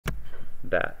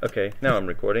that. Okay, now I'm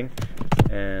recording,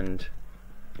 and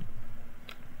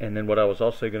then what I was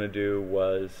also going to do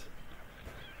was,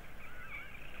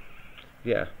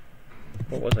 yeah,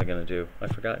 what was I going to do? I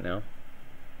forgot now.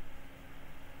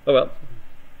 Oh well,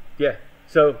 yeah.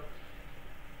 So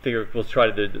figure we'll try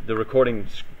to do the recording.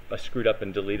 I screwed up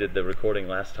and deleted the recording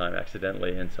last time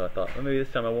accidentally, and so I thought, well, maybe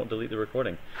this time I won't delete the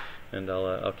recording, and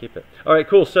I'll keep it. All right,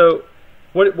 cool. So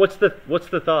what's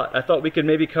the thought? I thought we could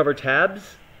maybe cover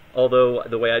tabs. Although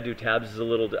the way I do tabs is a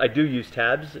little, I do use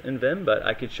tabs in Vim, but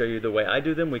I could show you the way I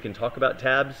do them. We can talk about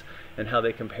tabs and how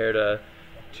they compare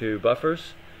to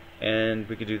buffers, and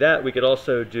we could do that. We could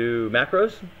also do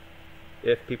macros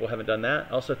if people haven't done that.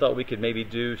 I also thought we could maybe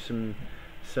do some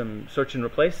search and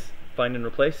replace, find and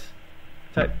replace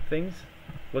type things.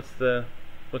 What's your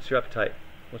appetite?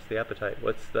 What's the appetite?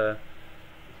 What's the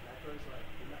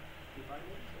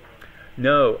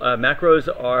No, macros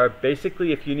are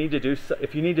basically if you need to do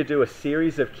a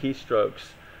series of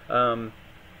keystrokes, and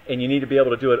you need to be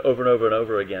able to do it over and over and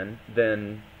over again,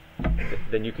 then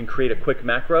you can create a quick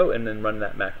macro and then run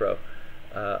that macro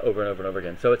over and over and over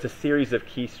again. So it's a series of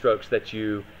keystrokes that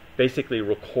you basically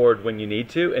record when you need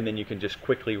to, and then you can just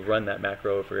quickly run that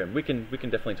macro over again. We can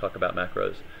definitely talk about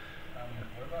macros.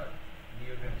 What about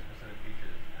NeoVim specific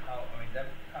features? That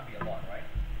can't be a lot, right?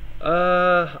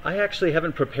 I actually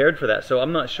haven't prepared for that, so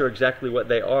I'm not sure exactly what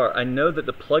they are. I know that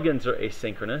the plugins are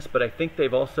asynchronous, but I think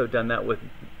they've also done that with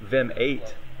Vim 8.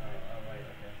 Right,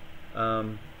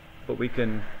 okay. But we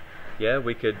could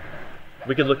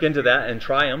look into that and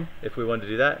try them if we wanted to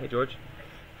do that. Hey, George.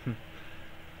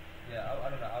 Yeah, I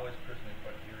don't know. I was personally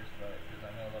quite curious about it because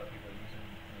I know a lot of people using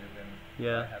NeoVim.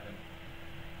 Yeah. I haven't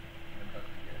even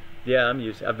touched it yet.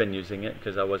 Yeah, I've been using it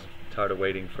because I was tired of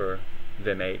waiting for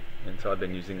Vim 8, and so I've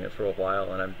been using it for a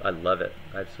while, and I love it.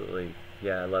 Absolutely,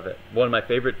 yeah, I love it. One of my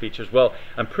favorite features. Well,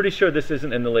 I'm pretty sure this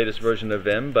isn't in the latest version of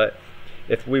Vim, but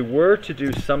if we were to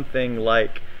do something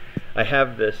like, I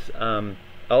have this. First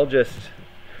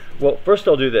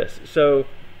I'll do this. So,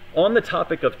 on the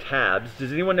topic of tabs,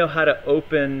 does anyone know how to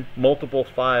open multiple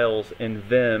files in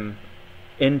Vim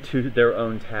into their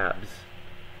own tabs?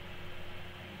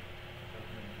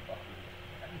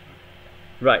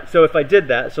 Right, so if I did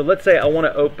that, so let's say I want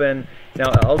to open, now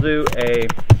I'll do a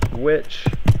which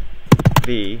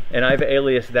v, and I've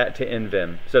aliased that to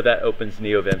nvim, so that opens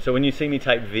NeoVim. So when you see me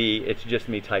type v, it's just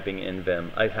me typing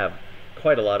nvim. I have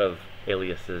quite a lot of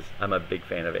aliases. I'm a big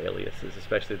fan of aliases,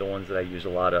 especially the ones that I use a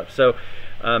lot of. So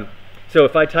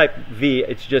if I type v,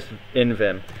 it's just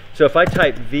nvim. So if I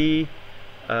type v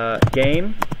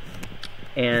game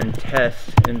and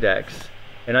test index,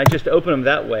 and I just open them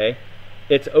that way,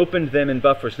 it's opened them in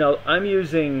buffers. Now I'm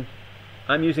using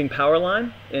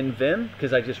Powerline in Vim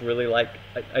because I just really like.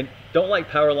 I don't like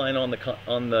Powerline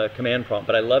on the command prompt,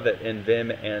 but I love it in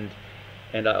Vim, and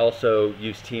I also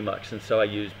use tmux, and so I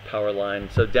use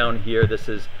Powerline. So down here, this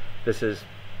is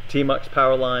tmux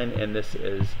Powerline, and this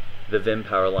is the Vim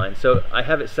Powerline. So I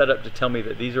have it set up to tell me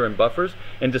that these are in buffers,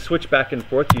 and to switch back and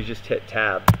forth, you just hit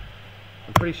tab.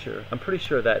 I'm pretty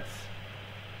sure that's.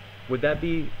 Would that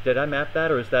be, did I map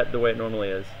that, or is that the way it normally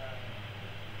is?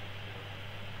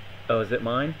 Oh, is it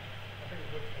mine?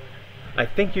 I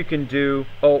think you can do,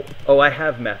 I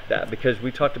have mapped that because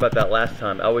we talked about that last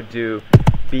time. I would do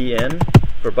bn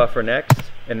for buffer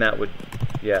next, and that would,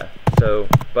 yeah, so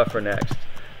buffer next.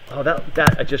 Oh,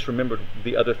 that I just remembered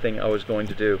the other thing I was going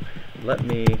to do. Let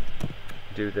me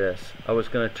do this. I was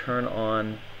going to turn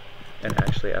on, and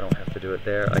actually I don't have to do it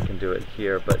there, I can do it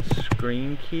here, but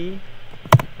screen key.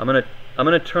 I'm gonna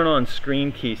turn on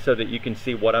screen key so that you can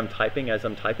see what I'm typing as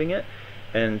I'm typing it.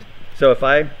 And so if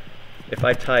I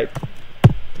type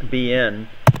bn,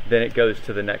 then it goes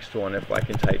to the next one. If I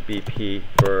can type bp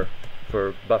for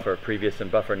buffer previous and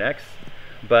buffer next,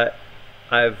 but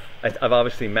I've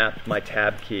obviously mapped my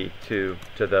tab key to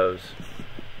those,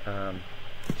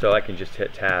 so I can just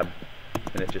hit tab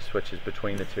and it just switches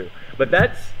between the two. But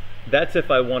that's if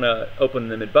I want to open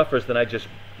them in buffers, then I just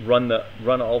run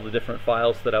all the different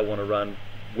files that I want to run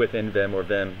within Vim or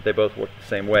Vim. They both work the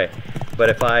same way. But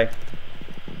if I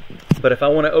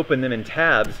want to open them in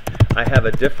tabs, I have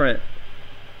a different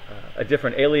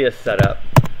alias set up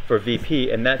for VP,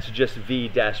 and that's just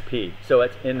v-p. So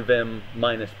it's nvim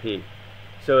minus p.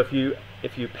 So if you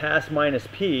pass minus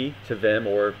p to Vim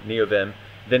or NeoVim,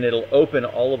 then it'll open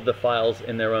all of the files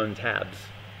in their own tabs.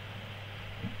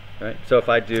 Right? So if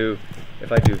I do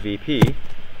VP,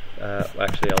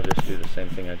 actually I'll just do the same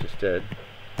thing I just did.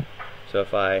 So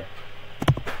if I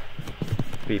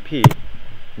VP,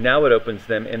 now it opens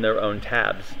them in their own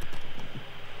tabs.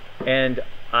 And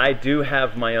I do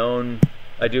have my own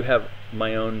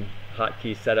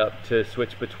hotkey set up to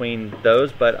switch between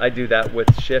those, but I do that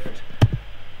with Shift.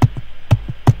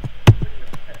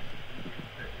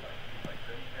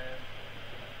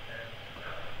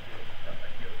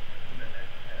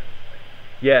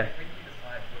 Yeah,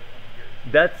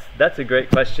 that's a great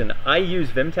question. I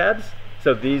use Vim tabs.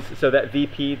 So that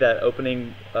VP, that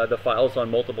opening the files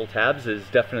on multiple tabs, is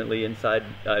definitely inside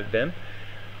Vim.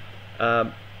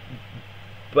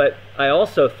 But I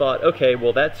also thought, okay,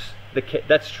 well that's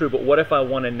true. But what if I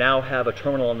want to now have a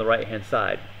terminal on the right-hand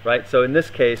side, right? So in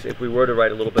this case, if we were to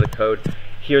write a little bit of code,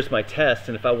 here's my test,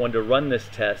 and if I wanted to run this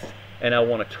test and I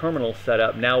want a terminal set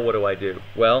up, now what do?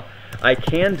 Well, I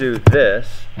can do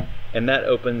this, and that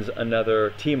opens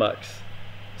another tmux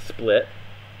split.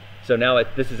 So now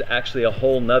this is actually a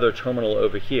whole nother terminal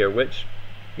over here, which,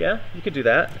 yeah, you could do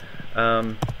that.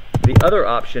 The other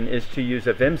option is to use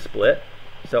a Vim split.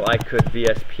 So I could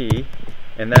VSP,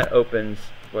 and that opens,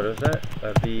 what is that?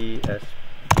 VSP,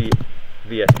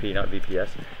 not VPS.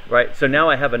 Right, so now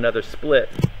I have another split,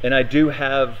 and I do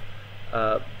have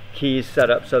keys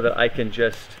set up so that I can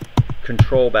just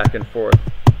control back and forth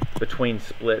between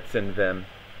splits and Vim.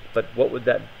 But what would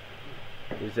that,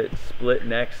 is it split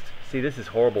next? See, this is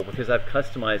horrible because I've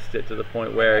customized it to the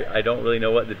point where I don't really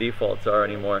know what the defaults are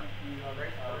anymore.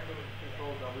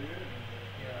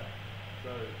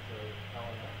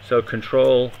 So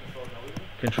Control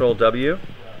W.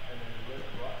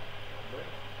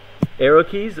 Arrow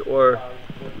keys or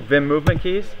Vim movement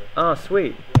keys? Oh,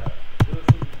 sweet.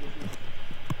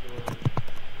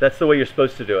 That's the way you're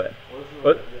supposed to do it.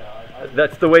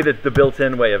 That's the way that the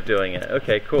built-in way of doing it.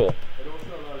 Okay, cool. It also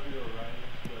allows you to arrange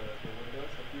the windows.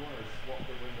 So if you want to swap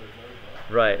the windows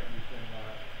over, right. You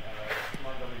can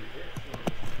Command W X or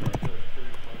just the two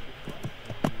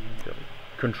closest ones.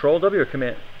 Control W or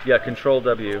Command? Yeah, Control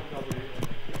W.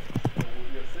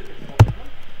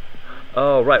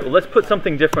 Oh, right. Well, let's put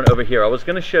something different over here. I was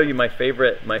going to show you my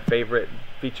favorite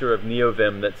feature of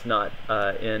NeoVim that's not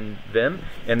in Vim,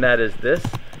 and that is this.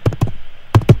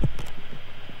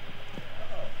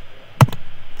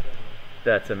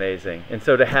 That's amazing. And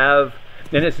so to have,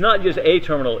 and it's not just a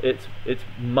terminal, it's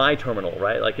my terminal,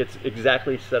 right? Like it's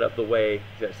exactly set up the way,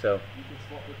 so. You can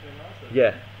swap between us?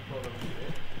 Yeah.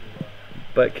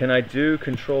 But can I do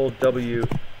Control W?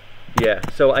 Yeah,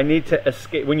 so I need to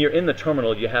escape. When you're in the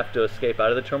terminal, you have to escape out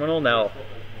of the terminal. Now,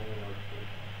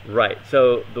 right,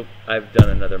 so I've done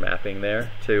another mapping there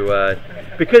to,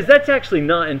 because that's actually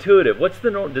not intuitive. What's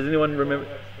the norm? Does anyone remember?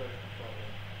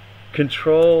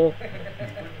 Control.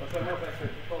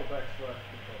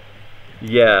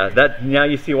 Yeah, that, now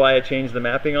you see why I changed the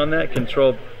mapping on that.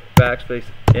 Control backspace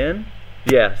in.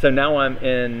 Yeah, so now I'm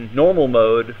in normal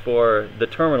mode for the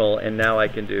terminal, and now I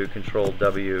can do Control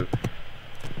W.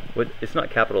 It's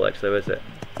not capital X though, is it?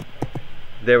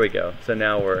 There we go. So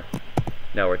now we're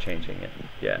changing it.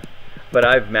 Yeah, but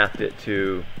I've mapped it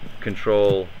to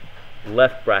Control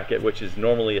left bracket, which is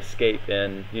normally escape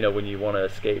in, when you want to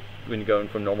escape when you're going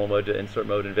from normal mode to insert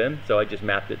mode in Vim. So I just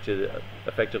mapped it to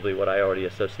effectively what I already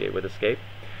associate with escape.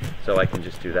 So I can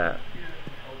just do that.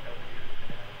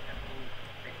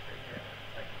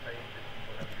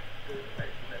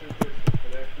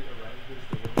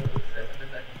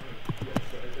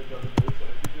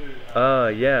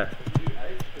 Yeah. If you do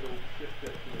H, it'll shift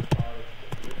it to the farthest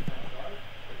left-hand side.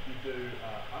 If you do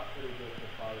up, it'll go to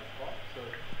the farthest spot. So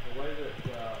the way that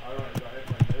I have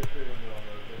my nursery window on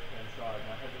the left-hand side, and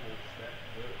I have them all stacked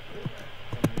vertically.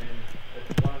 And then if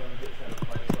one of them gets out of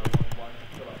place, so I want one to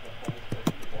fill up the whole space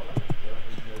at the bottom. So that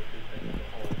means nursery taking the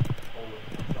whole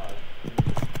left-hand side. Then you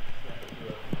just snap it to the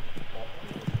bottom or snap it to the top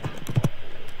forward.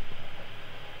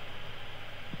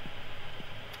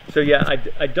 So yeah,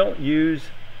 I don't use.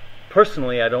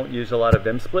 Personally, I don't use a lot of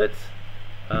Vim splits,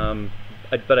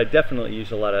 but I definitely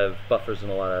use a lot of buffers and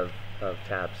a lot of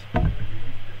tabs.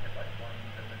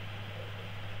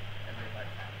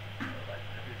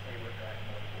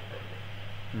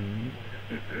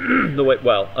 The way,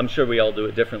 well, I'm sure we all do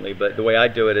it differently, but the way I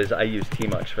do it is I use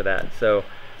tmux for that. So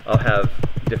I'll have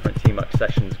different tmux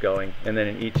sessions going, and then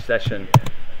in each session,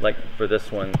 like for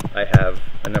this one, I have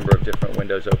a number of different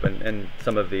windows open, and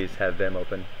some of these have Vim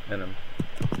open in them.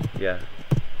 Yeah.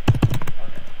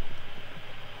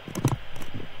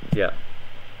 Yeah.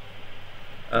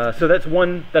 So that's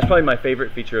probably my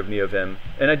favorite feature of NeoVim,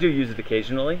 and I do use it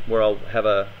occasionally, where I'll have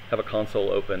a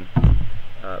console open,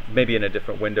 maybe in a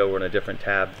different window or in a different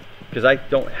tab, because I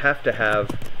don't have to have.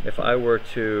 If I were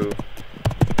to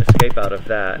escape out of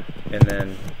that and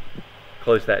then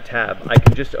close that tab, I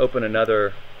can just open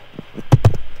another.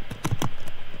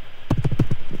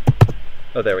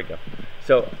 Oh, there we go.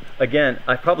 So again,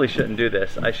 I probably shouldn't do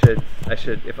this. I should.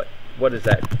 What is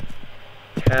that?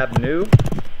 tab new,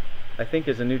 I think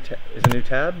is a new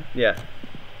tab. Yeah,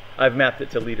 I've mapped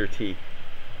it to leader T.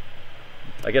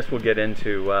 I guess we'll get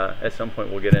into, at some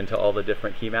point we'll get into all the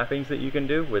different key mappings that you can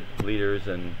do with leaders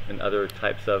and other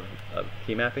types of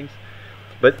key mappings.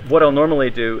 But what I'll normally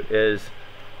do is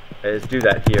do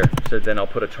that here. So then I'll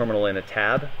put a terminal in a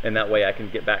tab, and that way I can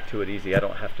get back to it easy. I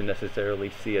don't have to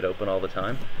necessarily see it open all the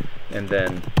time. And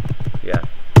then, yeah.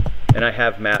 And I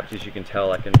have mapped, as you can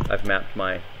tell, I've mapped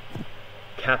my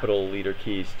capital leader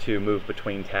keys to move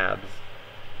between tabs.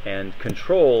 And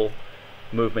control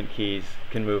movement keys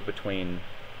can move between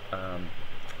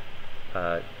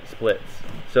splits.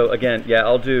 So again, yeah,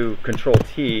 I'll do Control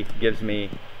T gives me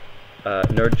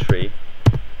nerd tree,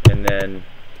 and then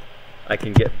I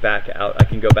can get back out. I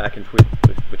can go back and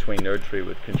between nerd tree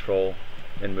with Control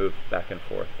and move back and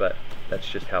forth. But that's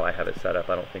just how I have it set up.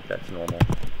 I don't think that's normal.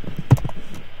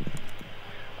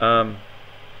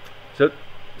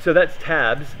 So that's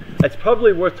tabs. It's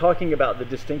probably worth talking about the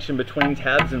distinction between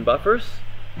tabs and buffers.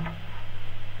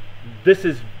 This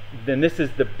is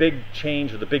the big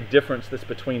change, or the big difference that's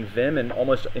between Vim and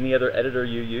almost any other editor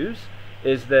you use,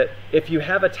 is that if you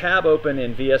have a tab open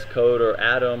in VS Code or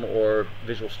Atom or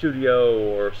Visual Studio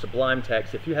or Sublime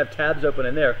Text, if you have tabs open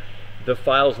in there, the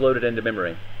file's loaded into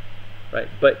memory, right?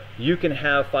 But you can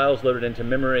have files loaded into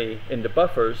memory, into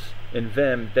buffers in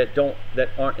Vim that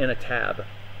aren't in a tab,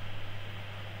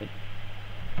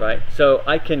 right? So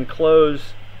I can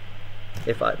close,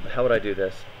 how would I do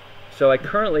this? So I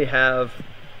currently have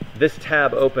this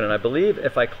tab open, and I believe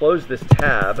if I close this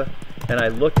tab and I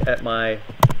look at my,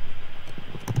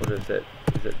 what is it?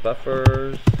 Is it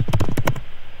buffers?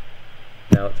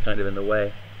 Now it's kind of in the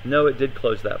way. No, it did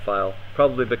close that file.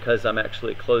 Probably because I'm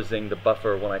actually closing the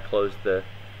buffer when I close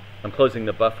I'm closing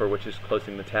the buffer, which is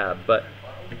closing the tab. But,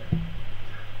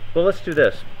 well, let's do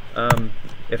this.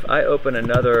 If I open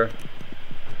another,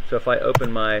 so if I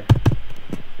open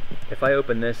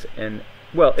this and,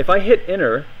 well, if I hit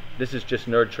enter, this is just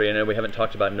nerd tree. I know we haven't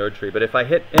talked about nerd tree, but if I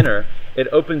hit enter, it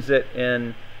opens it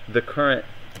in the current,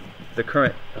 oh,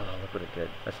 look what it did.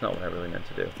 That's not what I really meant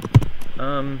to do.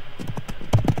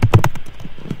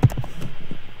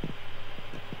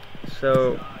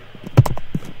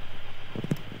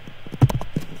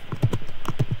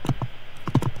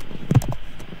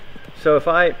 So if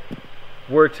I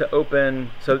were to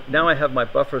open, so now I have my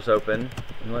buffers open,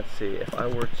 and let's see, if I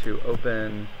were to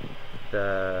open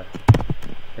the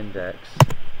index.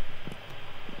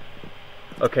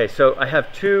 Okay, so I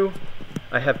have two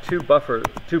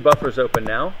buffers open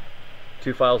now,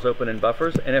 2 files open in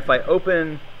buffers, and if I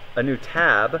open a new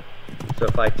tab, so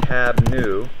if I tab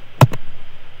new,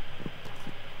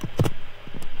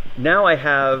 now I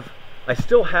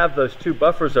still have those 2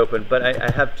 buffers open, but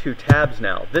I have 2 tabs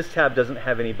now. This tab doesn't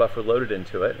have any buffer loaded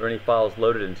into it, or any files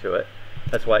loaded into it.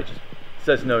 That's why it just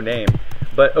says no name.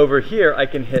 But over here, I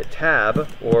can hit tab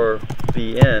or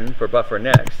VN for buffer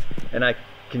next, and I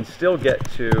can still get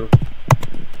to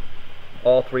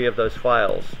all 3 of those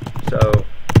files. So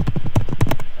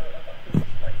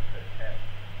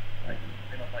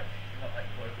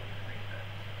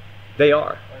they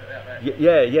are.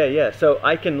 Yeah. So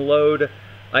I can load,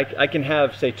 I can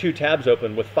have, say, 2 tabs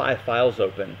open with 5 files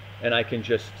open, and I can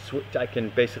just I can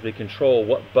basically control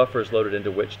what buffer is loaded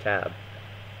into which tab.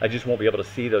 I just won't be able to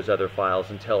see those other files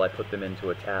until I put them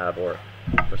into a tab or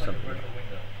something.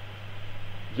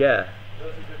 Yeah.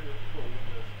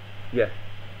 Yeah.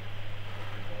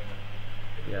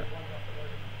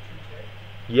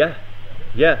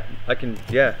 I can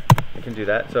do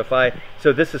that.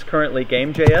 So this is currently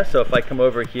game.js, so if I come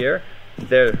over here,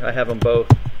 there I have them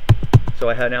both. So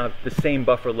I now have the same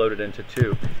buffer loaded into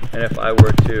 2. And if I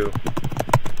were to,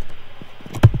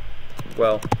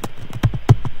 well,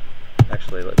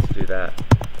 actually let's do that.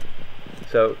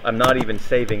 So I'm not even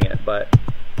saving it, but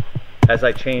as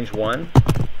I change one,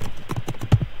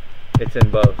 it's in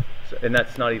both. So, and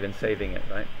that's not even saving it,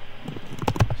 right?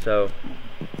 So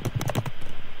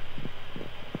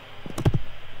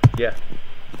yeah.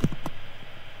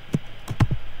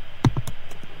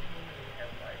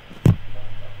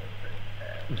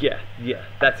 Yeah,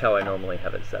 that's how I normally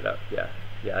have it set up. Yeah,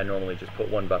 I normally just put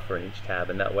 1 buffer in each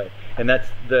tab, and that way. And that's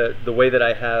the way that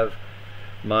I have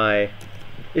my.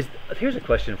 Here's a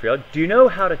question for y'all. Do you know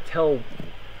how to tell?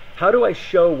 How do I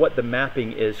show what the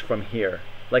mapping is from here?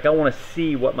 Like, I want to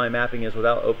see what my mapping is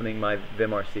without opening my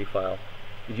vimrc file.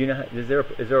 Did you know? Is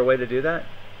there a way to do that?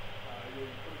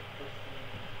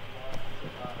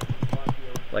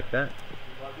 Like that?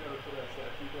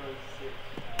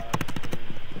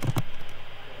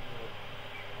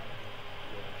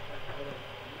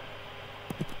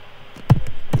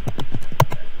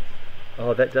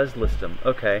 Oh, that does list them.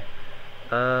 Okay.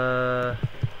 I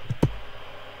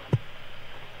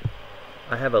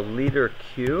have a leader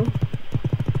queue.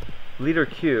 Leader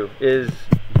queue is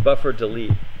buffer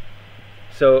delete.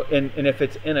 So, and if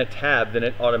it's in a tab, then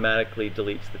it automatically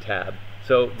deletes the tab.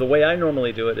 So the way I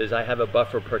normally do it is I have a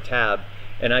buffer per tab,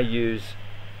 and I use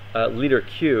leader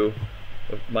queue.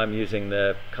 I'm using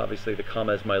the obviously the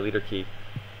comma as my leader key,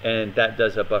 and that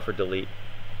does a buffer delete.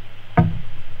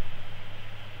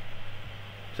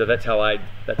 So that's how I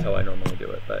normally do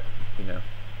it. But you know,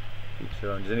 each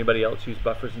their own. Does anybody else use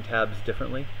buffers and tabs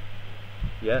differently?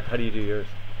 Yeah. How do you do yours?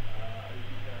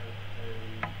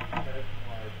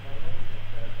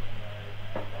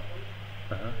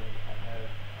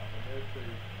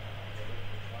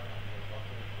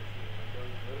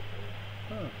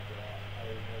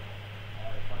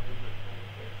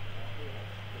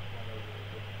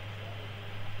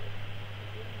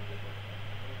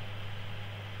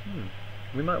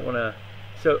 We might want to.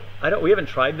 So we haven't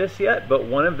tried this yet, but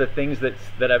one of the things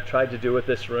that I've tried to do with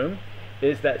this room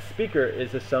is that speaker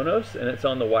is a Sonos and it's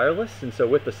on the wireless, and so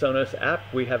with the Sonos app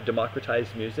we have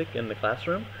democratized music in the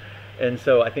classroom, and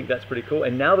so I think that's pretty cool.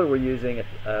 And now that we're using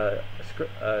a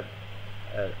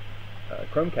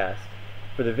Chromecast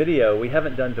for the video, we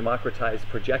haven't done democratized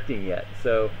projecting yet.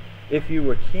 So if you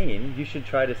were keen, you should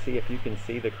try to see if you can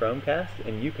see the Chromecast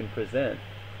and you can present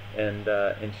and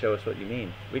show us what you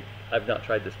mean. I've not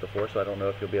tried this before, so I don't know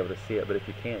if you'll be able to see it, but if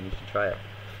you can, you should try it.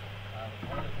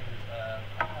 One of the things is, because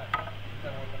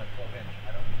I work on a 12-inch,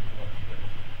 I don't need to do a lot of splits.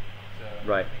 So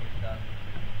right. Everything is done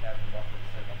between tabs and buffers.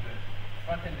 So if I'm doing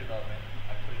front-end development,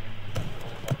 I put it in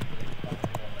all the buffers related to front-end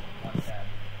development in one tab,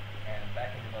 and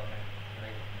back-end development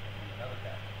related to another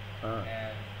tab.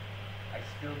 And I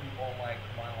still do all my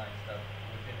command line stuff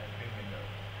within a Vim window,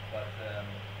 but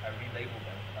I relabel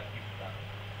them like you've done.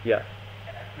 Yeah.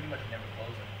 And I pretty much never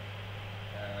close them.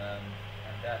 And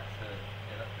that's pretty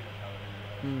much how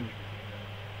it is.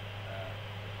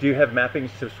 Do you have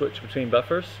mappings to switch between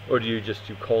buffers, or do you just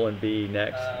do :B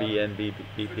next, BN,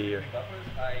 BP? Or buffers,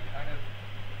 I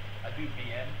do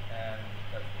BN, and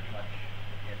that's pretty much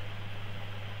it.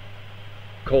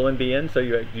 :BN, so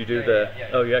you do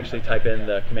oh, you actually type in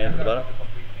the command at the bottom? The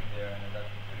complete thing there, and that's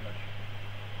pretty much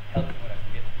helps me when I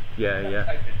forget.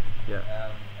 Type it.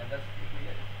 And that's usually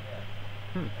it.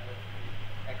 Yeah.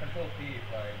 And Control P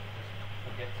if I just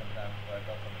forget sometimes if I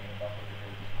got something in a buffer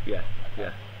because I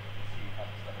can't see how the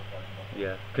stuff is going in buffer.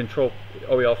 Yeah. Control.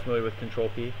 Are we all familiar with Control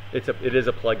P? It is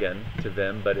a plugin to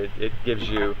Vim, but it gives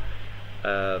you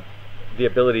the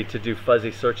ability to do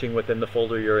fuzzy searching within the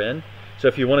folder you're in. So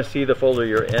if you want to see the folder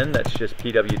you're in, that's just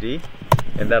PWD,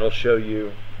 and that'll show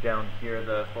you down here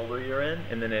the folder you're in.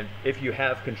 And then if you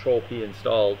have Control P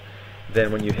installed,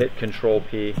 then when you hit Control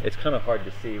P, it's kind of hard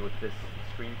to see with this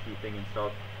screen key thing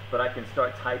installed, but I can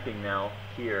start typing now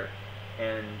here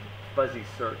and fuzzy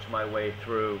search my way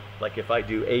through. Like if I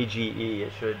do AGE,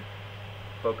 it should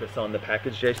focus on the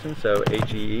package JSON, so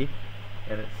AGE,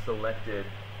 and it's selected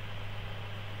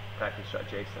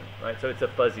package.json, right? So it's a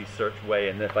fuzzy search way,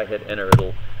 and if I hit enter,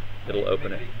 it'll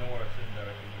open it. Ignore certain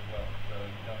directives as well, so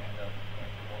you don't end up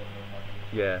going through all of those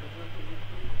modules. Yeah.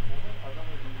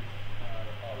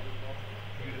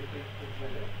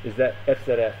 Is that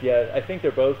FZF? Yeah, I think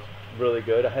they're both really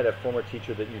good. I had a former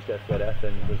teacher that used FZF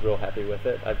and was real happy with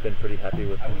it. I've been pretty happy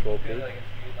with Control P. I tried to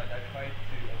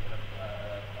open up a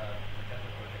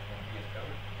Magento project on VS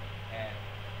Code, and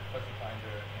the fuzzy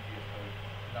finder in VS Code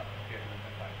is not compared to the Vim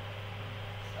finder.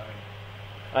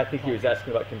 I think he was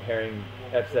asking about comparing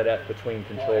FZF between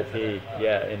Control P,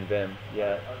 in Vim,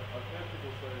 yeah.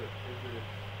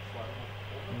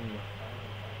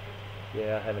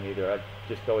 Yeah, I haven't either. I've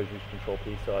just always used Control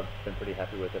P, so I've been pretty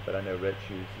happy with it. But I know Rich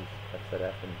uses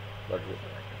FZF and loves it.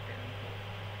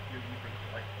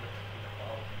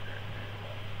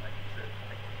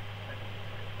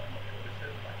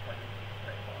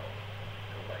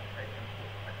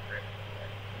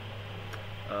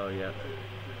 Oh yeah.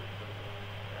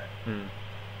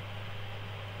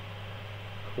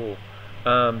 Cool.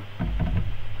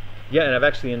 Yeah, and I've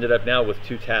actually ended up now with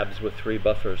 2 tabs with 3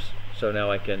 buffers. So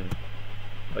now I can,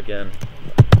 again,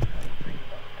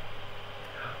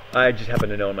 I just happen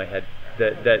to know in my head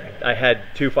that I had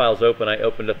 2 files open. I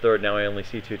opened a third. Now I only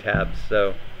see 2 tabs.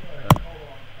 So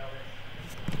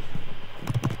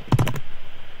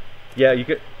yeah, you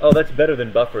could. Oh, that's better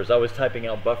than buffers. I was typing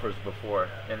out buffers before,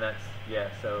 and that's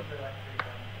So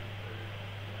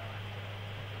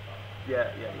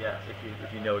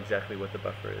If you know exactly what the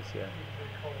buffer is,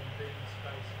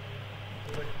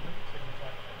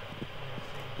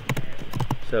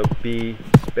 So B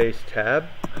space tab.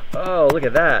 Oh, look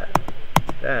at that.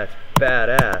 That's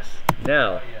badass.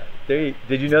 Now, Oh, yeah.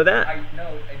 did you know that? I'm just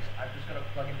gonna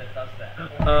plug in that does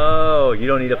that. Oh, you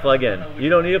don't need a plug-in. I don't know which You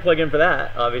don't one. need a plug-in for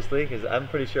that, obviously, because I'm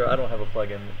pretty sure I don't have a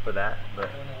plug-in for that. I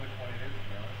But don't know which one it is, to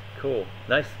be honest. cool,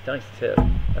 nice tip.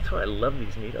 That's what I love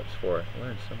these meetups for. I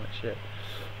learn so much shit.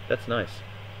 That's nice.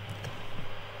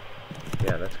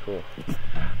 Yeah, that's cool.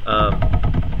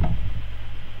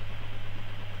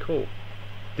 Cool.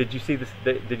 Did you see this?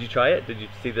 Did you try it? Did you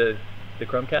see the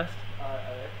Chromecast? I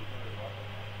actually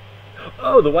know the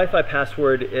Oh, the Wi-Fi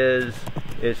password is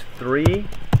 3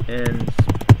 in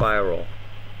spiral.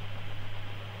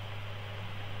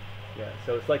 Yeah,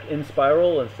 so it's like in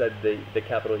spiral instead the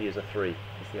capital E is a 3.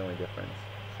 It's the only difference.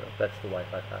 So that's the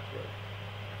Wi-Fi password.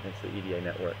 And it's the EDA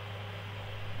network.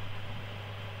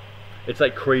 It's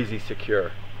like crazy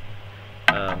secure.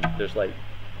 There's like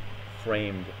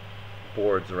framed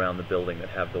boards around the building that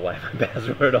have the Wi-Fi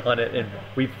password on it, and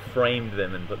we've framed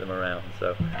them and put them around,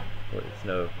 so it's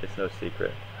no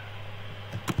secret.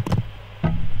 You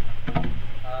can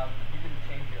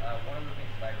change it. One of the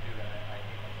things that I do, and I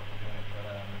hate myself for doing it, but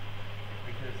it's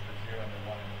because the 0 and the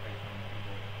 1 in the face of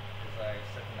people, is I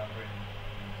set the number in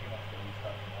Vim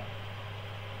Meetup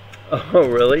to 1. Oh,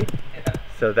 really? Yeah.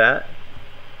 So that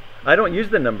I don't use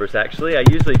the numbers actually. I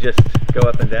usually just go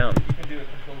up and down. You can do a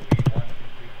control B 1, 2,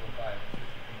 3, 4, 5. It's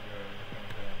just between your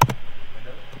different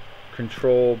windows.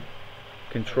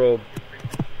 Control.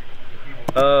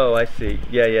 Oh, I see.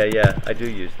 Yeah. I do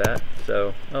use that.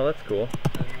 So, oh, that's cool. So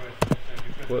you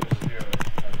put Whoops. 0,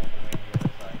 it's like all the way on the other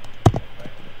side,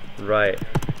 right? Right.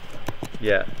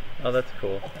 Yeah. Oh, that's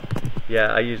cool.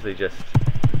 Yeah, I usually just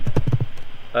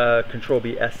Control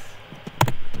B S.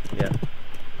 Yeah.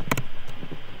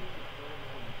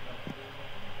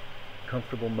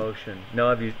 Comfortable motion. No,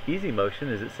 I've used easy motion.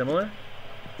 Is it similar?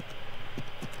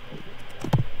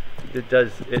 It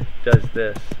does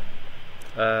this.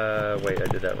 Wait, I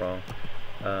did that wrong.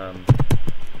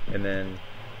 And then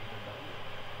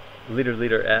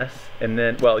leader S, and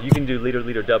then, well, you can do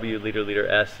leader W, leader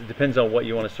S. It depends on what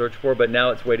you want to search for, but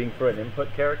now it's waiting for an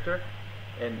input character.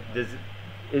 And did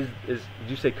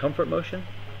you say comfort motion?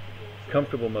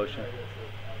 Comfortable motion.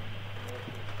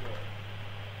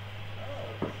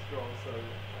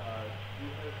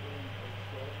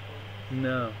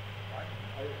 No. I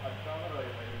found that I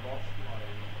lost my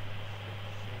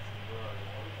sense of where I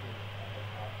was, and I had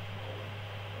half scrolling.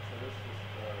 And so this just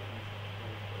these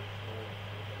tools for scrolling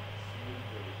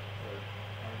smoothly to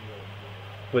find your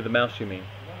With the mouse, you mean?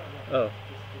 No. Oh.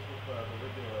 Just with the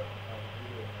regular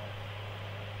video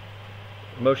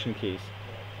mouse. Motion keys.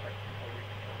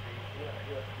 Yeah,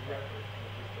 exactly. And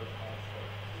it just does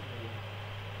constant smooth.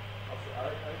 Also,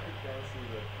 I could kind of see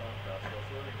the contrast, so I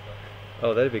was learning something.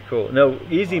 Oh, that'd be cool. No,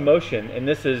 easy motion, and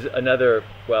this is another,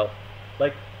 well,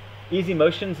 like easy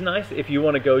motion's nice if you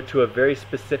want to go to a very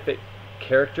specific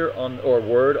character on or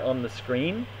word on the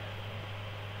screen.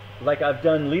 Like I've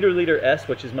done leader S,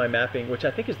 which is my mapping, which I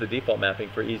think is the default mapping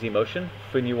for easy motion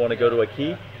when you want to go to a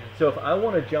key. So if I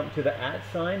want to jump to the @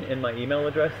 sign in my email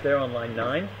address there on line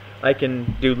 9, I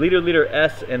can do leader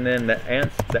S and then the @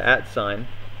 sign.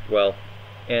 Well,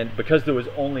 and because there was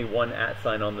only one @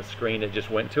 sign on the screen, it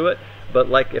just went to it. But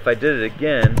like if I did it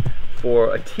again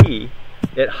for a T,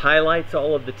 it highlights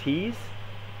all of the T's,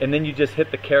 and then you just hit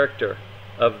the character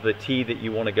of the T that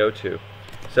you want to go to.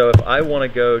 So if I want to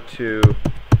go to,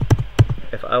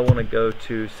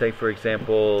 say for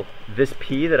example, this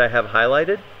P that I have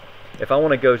highlighted, if I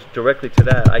want to go directly to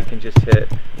that, I can just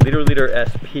hit leader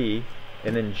SP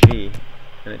and then G,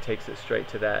 and it takes it straight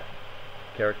to that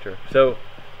character. So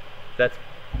that's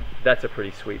a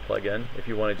pretty sweet plugin if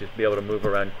you want to just be able to move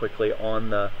around quickly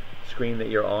on the screen that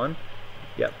you're on.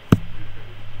 Yep.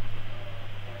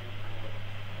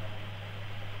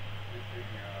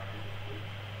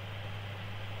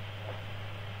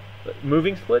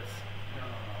 Moving splits?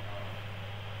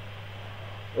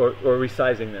 Or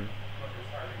resizing them?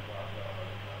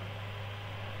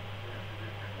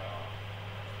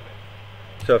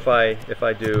 So if I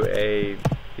do a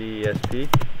ESP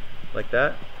like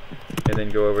that, and then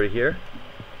go over to here.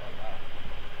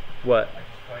 What?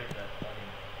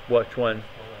 Which one?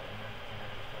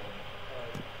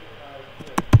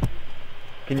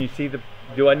 Can you see the?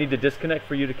 Do I need to disconnect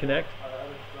for you to connect?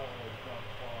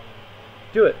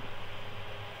 Do it.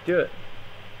 Do it.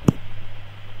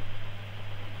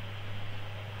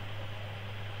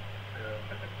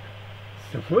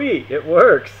 Sweet, it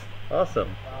works. Awesome.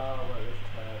 Wait, this is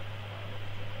bad.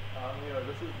 You know,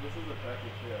 this is a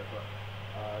package here, but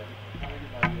you can kind of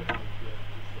get an idea from this. This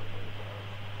is what it does.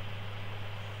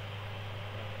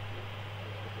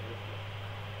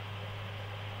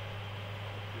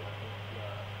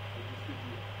 It just gives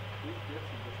you these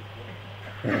gifts are disappointing.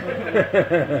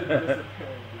 Disappearing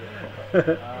deal.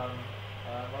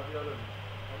 Might be able to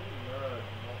probably mirror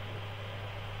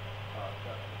not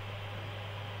that.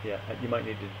 Yeah, you might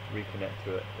need to reconnect to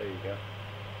it. There you go.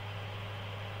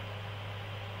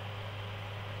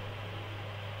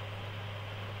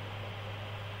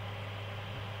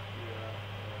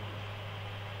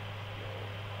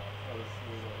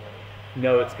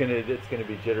 No, it's gonna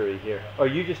be jittery here. Are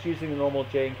you just using the normal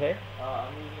J and K?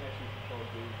 I'm using actually Control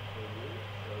D for you,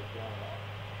 so down and up.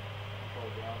 Control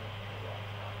down and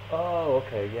up. Oh,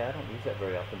 okay. Yeah, I don't use that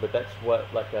very often. But that's what,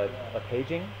 like a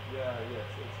paging? Yeah, yes,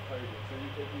 it's paging. So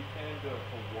you can do it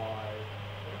for Y.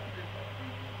 What if you did that?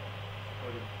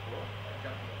 Go to what?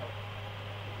 Jump to the top.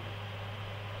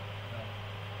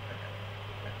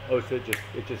 Oh, so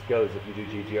it just goes if you do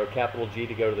GG or capital G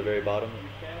to go to the very bottom. You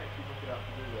can actually look it up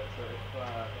to do that. So if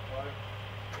I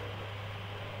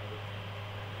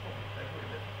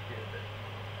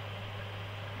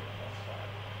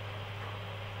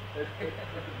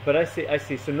But I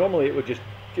see. So normally it would just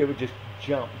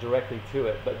jump directly to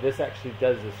it, but this actually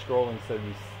does the scrolling, so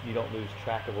you don't lose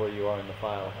track of where you are in the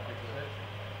file.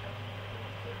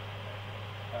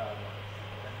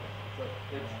 So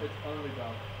it's only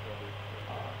done for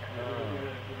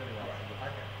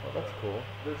Well, that's cool.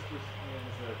 This just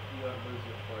means that you don't lose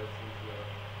your place as your.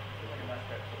 Could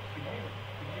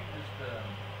you just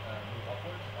move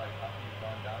upwards, like after you've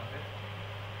gone down a bit?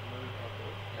 Move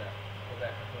upwards. Yeah. Go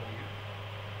back and control U.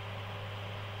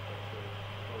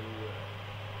 Control U.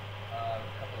 A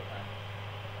couple of times.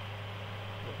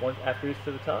 Once after he's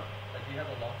to the top. Like, do you have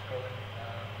a long scrolling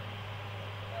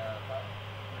file?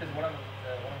 Because what I'm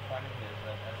finding is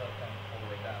that as I've come all the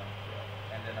way down,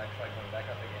 and then I try going back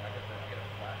up again, I get a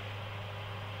flash.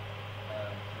 Sort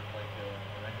of like a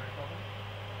rendering problem.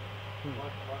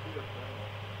 Might be the terminal.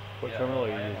 What Yeah, terminal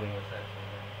are I you am on using? those sides, so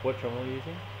then- What terminal are you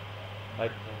using? Okay.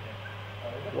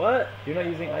 What? You're not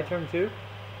using iTerm 2?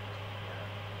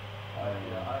 I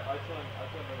turn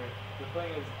the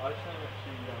thing is, iTerm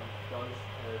actually does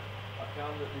have. I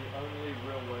found that the only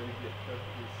real way to get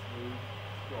perfectly smooth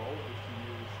scroll is to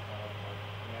use like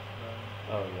Metron.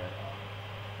 Oh yeah.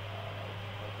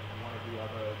 Like one of the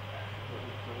other actions that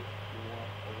was built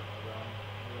around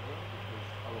whatever, because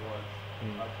otherwise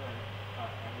iTerm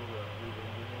can't handle the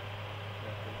re-rendering it.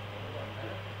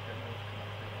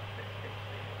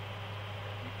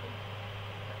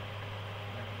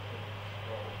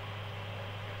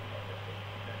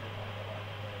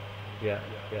 Yeah.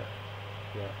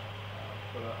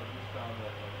 But I just found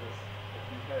that like this, if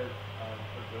you have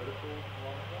a vertical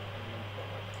monitor and you've got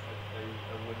like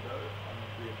a window on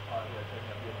the entire,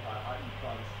 taking up the entire height, you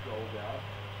try and scroll down,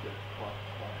 get quite.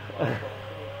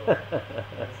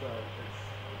 And so it's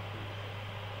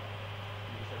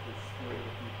you just have to split it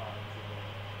a few times and then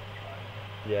try.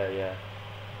 Yeah.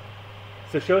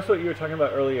 So show us what you were talking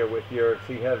about earlier with your.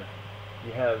 So you have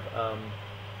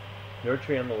nerd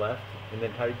tree on the left, and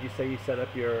then how did you say you set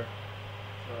up your?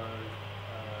 So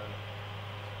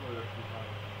split it a few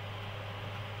times.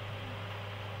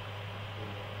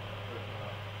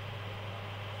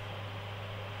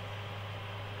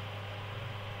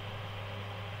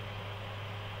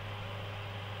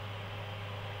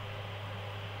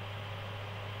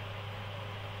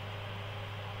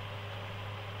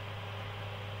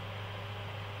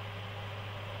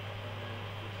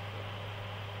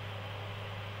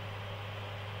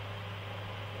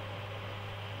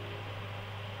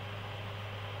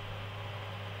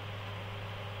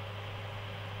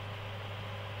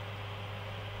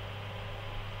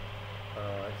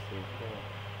 Oh, I see. Cool.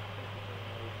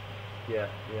 Yeah.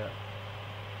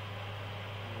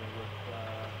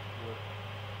 With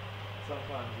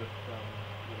sometimes if you're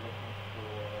looking for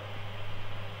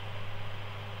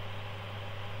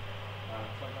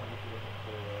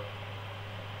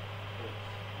it's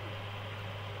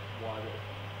wider,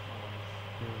 someone's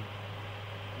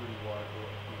really wide, or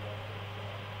if you want it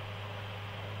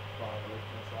far on the left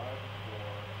hand side,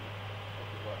 or if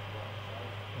you right hand side,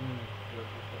 you're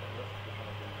just got a list, you're trying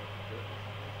to do like a bit or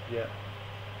something. Yeah.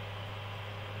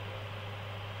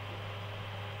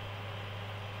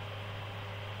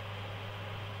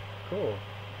 Cool.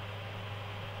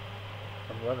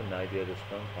 I'm loving the idea of this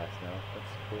Chromecast now.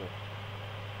 That's cool.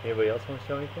 Anybody else want to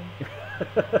show anything?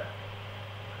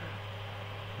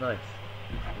 Nice.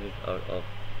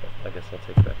 I guess I'll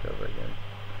take it back over again.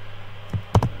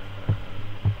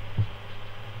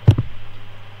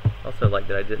 Also like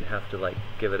that I didn't have to like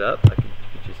give it up. I could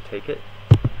just take it.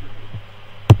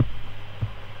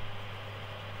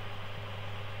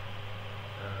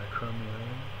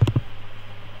 Chromium.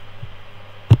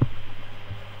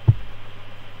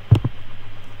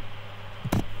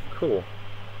 Cool.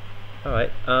 All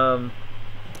right.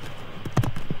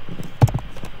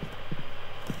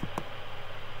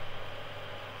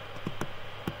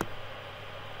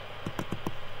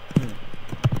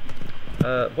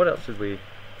 What else did we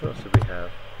have?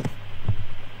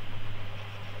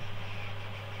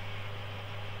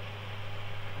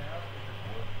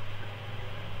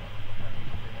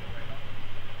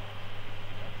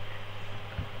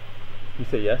 You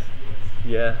say yes?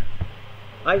 Yeah.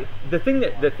 The thing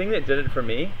that did it for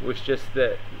me was just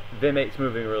that Vim 8's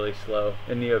moving really slow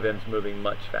and NeoVim's moving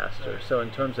much faster. So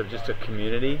in terms of just a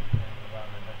community,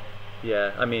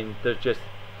 yeah, I mean, there's just,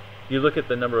 you look at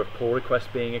the number of pull requests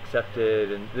being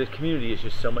accepted, and the community is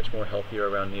just so much more healthier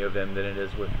around NeoVim than it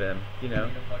is with Vim. You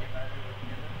know,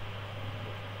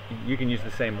 you can use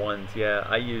the same ones. Yeah,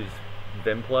 I use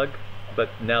Vim plug, but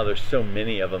now there's so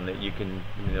many of them that you can,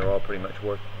 they're all pretty much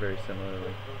work very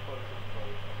similarly.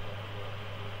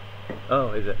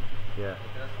 Oh, is it? Yeah.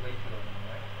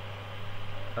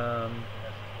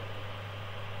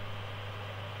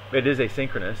 It is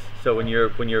asynchronous. So when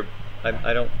you're,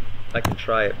 I can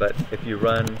try it, but if you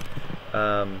run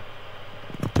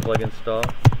plug install,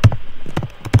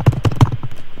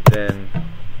 then,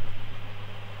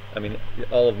 I mean,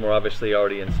 all of them are obviously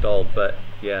already installed, but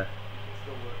yeah.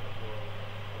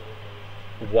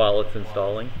 While it's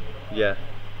installing, yeah,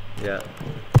 yeah.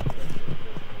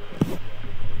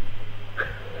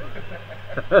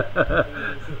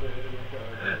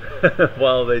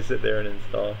 While they sit there and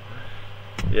install,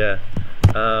 yeah.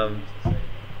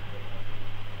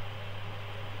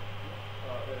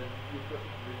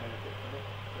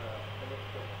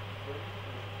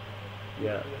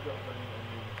 Yeah.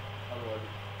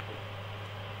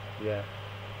 Yeah.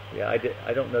 Yeah,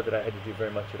 I don't know that I had to do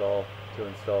very much at all to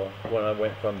install. When I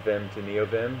went from Vim to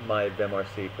NeoVim, my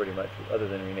VimRC pretty much, other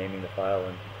than renaming the file,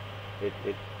 and it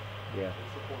yeah.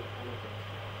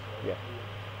 Yeah.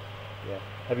 Yeah.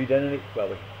 Have you done any,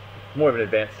 well, more of an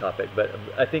advanced topic, but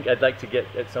I think I'd like to get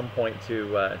at some point to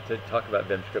talk about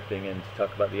Vim scripting and to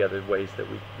talk about the other ways that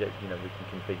we can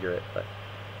configure it. But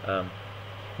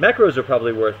macros are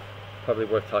probably worth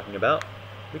talking about.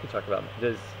 We can talk about,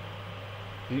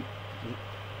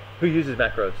 who uses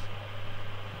macros?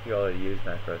 You already use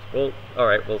macros. Well, all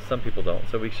right. Well, some people don't,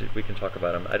 so we can talk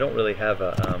about them. I don't really have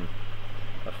a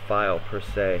file per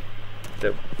se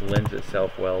that lends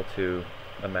itself well to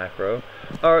a macro.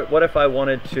 All right. What if I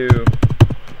wanted to?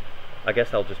 I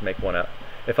guess I'll just make one up.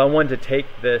 If I wanted to take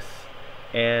this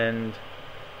and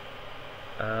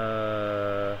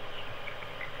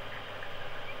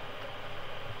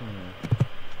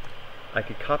I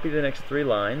could copy the next 3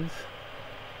 lines.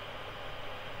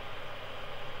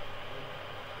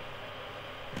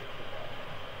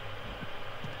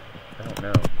 I don't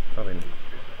know. Probably.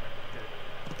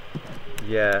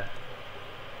 Yeah.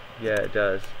 Yeah, it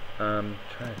does. Trying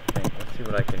to think. Let's see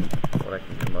what I can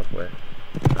come up with.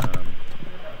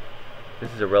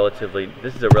 This is a relatively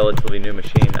new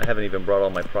machine. I haven't even brought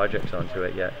all my projects onto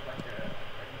it yet.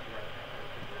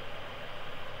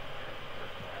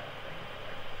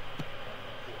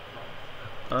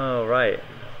 Oh, right.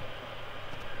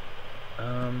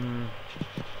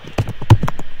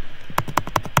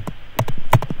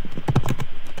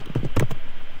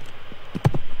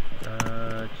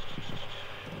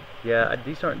 Yeah,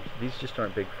 these just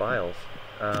aren't big files.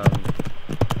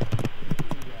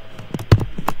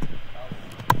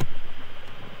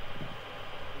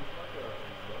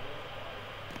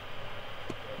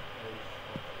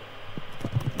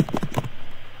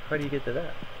 How do you get to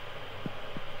that?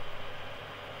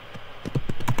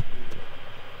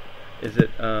 Is it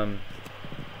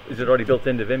already built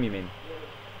into Vim, you mean?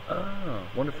 Oh,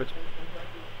 wonder if it's,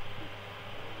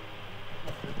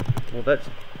 well, that's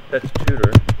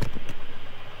tutor.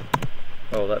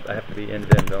 Oh, I have to be in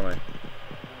Vim, don't I?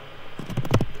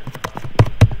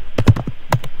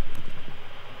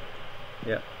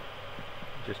 Yeah,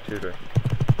 just tutor.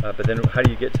 But then how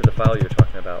do you get to the file you're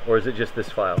talking about? Or is it just this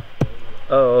file?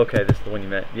 Oh, okay, this is the one you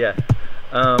meant. Yeah.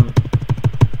 I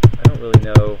don't really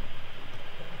know.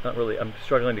 Not really. I'm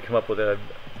struggling to come up with a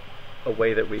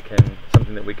way that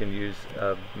something that we can use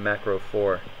macro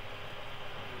for.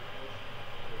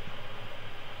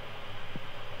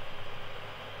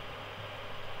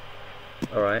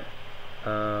 All right.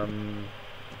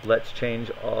 Let's change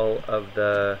all of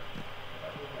the.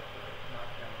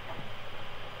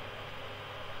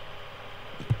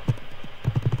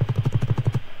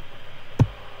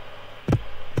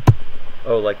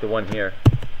 Oh, like the one here.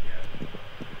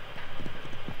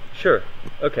 Sure.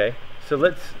 Okay.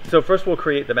 So first we'll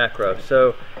create the macro.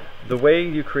 So the way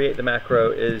you create the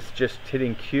macro is just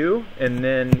hitting Q, and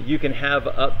then you can have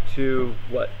up to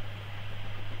what?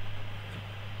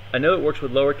 I know it works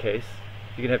with lowercase.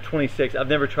 You can have 26. I've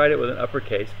never tried it with an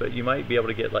uppercase, but you might be able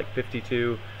to get like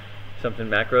 52 something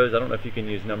macros. I don't know if you can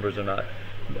use numbers or not.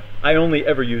 I only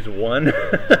ever use one. And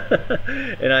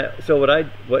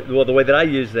the way that I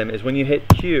use them is when you hit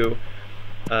Q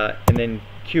and then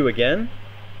Q again,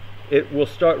 it will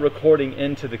start recording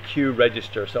into the Q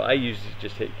register. So I usually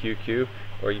just hit QQ,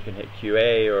 or you can hit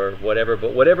QA or whatever,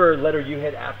 but whatever letter you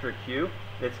hit after Q,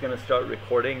 it's going to start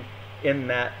recording in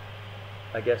that,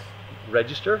 I guess,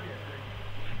 register.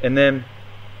 And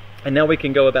now we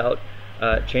can go about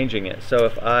changing it. So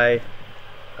if I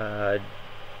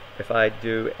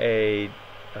do a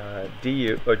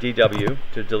DU or DW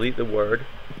to delete the word,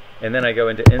 and then I go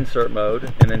into insert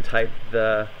mode and then type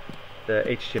the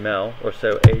HTML, or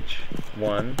so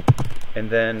H1, and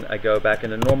then I go back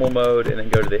into normal mode and then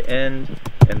go to the end,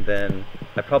 and then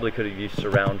I probably could have used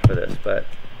surround for this, but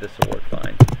this will work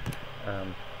fine.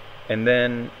 And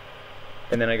then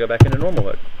I go back into normal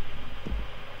mode.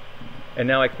 And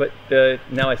now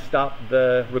I stop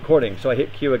the recording, so I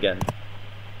hit Q again.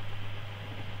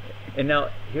 And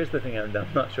now here's the thing I'm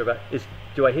not sure about is,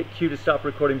 do I hit Q to stop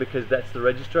recording because that's the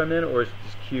register I'm in, or is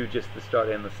Q just the start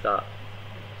and the stop?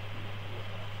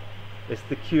 It's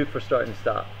the Q for start and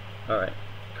stop. All right,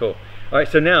 cool. All right,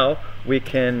 so now we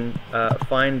can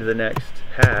find the next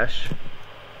hash.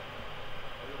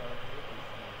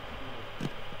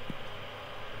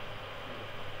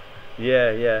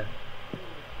 Yeah.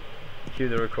 Cue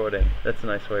the recording. That's a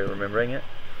nice way of remembering it.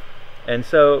 And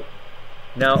so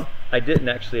now I didn't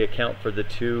actually account for the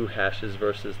 2 hashes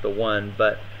versus the 1,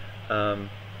 but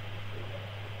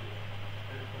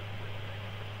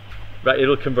right,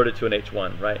 it'll convert it to an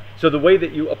H1, right? So the way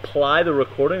that you apply the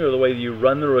recording, or the way you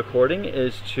run the recording,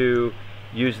 is to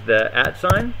use the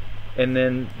 @ and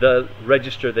then the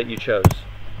register that you chose.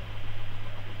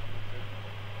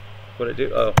 What did I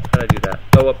do? Oh, how did I do that?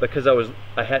 Oh, because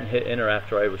I hadn't hit enter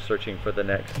after I was searching for the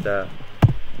next.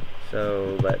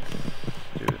 So let's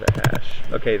do the hash.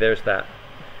 Okay, there's that.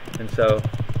 And so,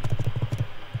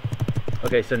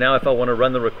 okay, so now if I want to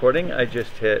run the recording, I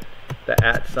just hit the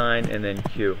 @ and then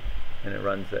Q, and it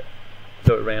runs it.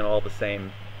 So it ran all the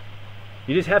same.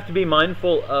 You just have to be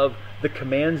mindful of the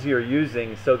commands you're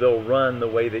using, so they'll run the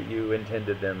way that you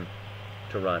intended them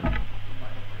to run.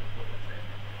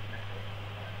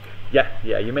 Yeah,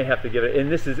 you may have to give it,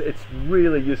 and it's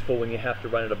really useful when you have to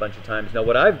run it a bunch of times. Now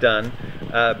what I've done,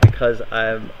 because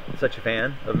I'm such a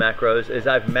fan of macros, is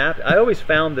I've mapped, I always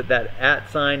found that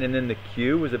 @ and then the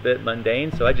Q was a bit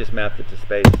mundane, so I just mapped it to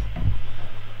space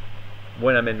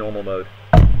when I'm in normal mode.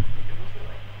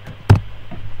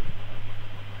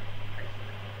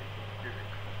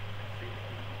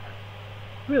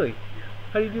 Really?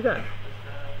 How do you do that?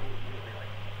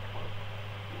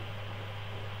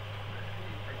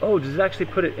 Oh, does it actually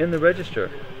put it in the register?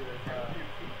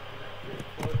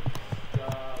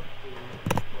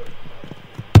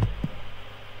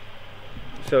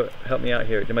 So help me out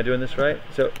here. Am I doing this right?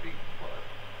 So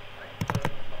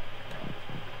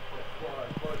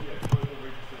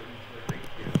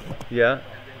yeah.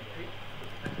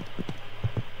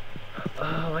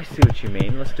 Oh, I see what you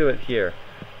mean. Let's do it here.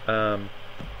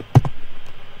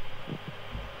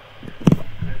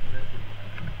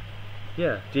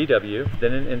 Yeah, DW,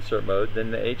 then in insert mode, then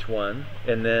the H1,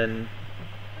 and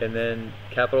then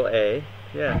capital A.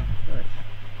 Yeah, nice.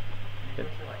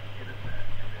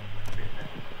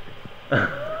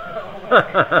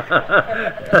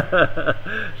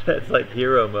 That's like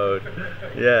hero mode.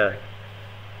 Yeah.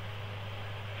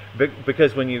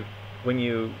 Because when you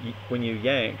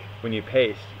yank, when you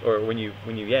paste, or when you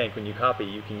yank, when you copy,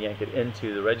 you can yank it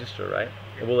into the register, right?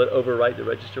 And will it overwrite the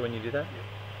register when you do that?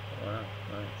 Wow,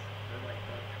 nice.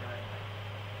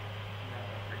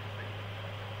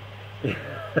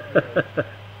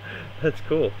 That's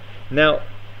cool. Now,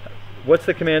 what's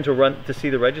the command to run to see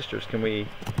the registers? Can we?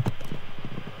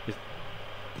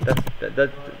 That.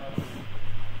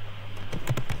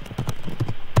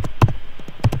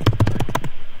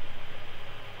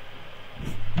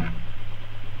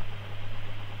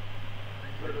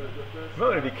 I'm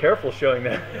going to be careful showing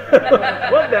that.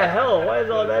 What the hell? Why is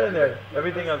all that in there?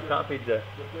 Everything I've copied to.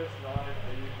 The first 9 are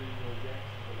usually your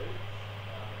yanks and deletes.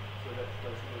 So that's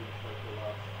basically just like the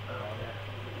last 9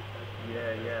 actions that you've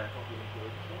taken. Yeah. Copy into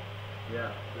register. Yeah.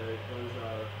 Those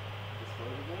are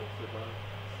disposable, so don't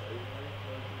save those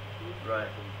registers. Right.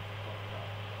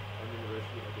 And then the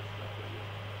rest of it are just stuff that you.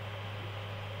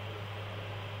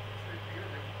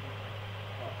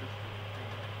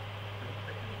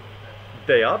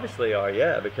 They obviously are,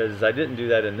 yeah, because I didn't do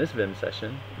that in this Vim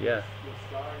session. Yeah. You're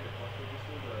starting the plus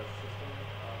registers are system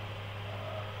registers.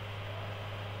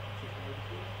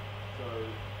 So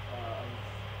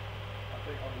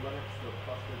think on Linux the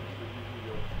plus register is usually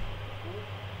your keyboard,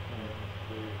 and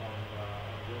on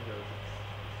Windows it's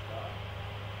star.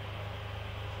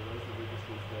 So those are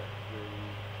registers that the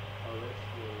OS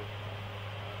will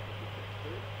copy text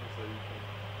to, and so you can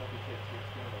copy text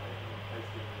externally and then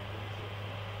paste it in your Vim system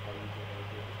by using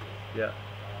those registers. Yeah.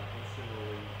 And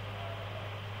similarly,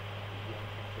 you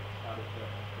can text out of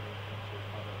that and put it into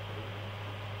other programs.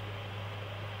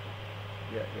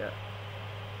 Yeah, yeah.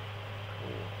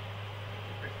 Cool.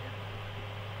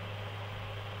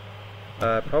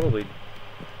 Probably.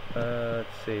 Let's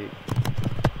see.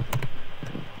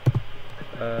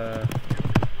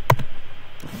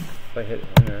 If I hit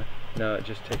enter, no, it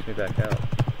just takes me back out.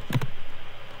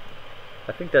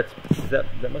 I think that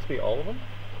must be all of them.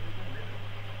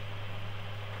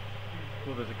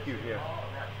 Well, there's a queue here.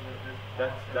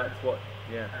 That's what.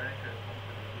 Yeah.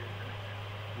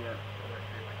 Yeah.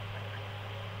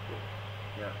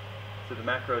 Yeah. So the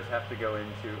macros have to go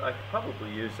into. I could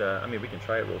probably use. I mean, we can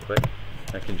try it real quick.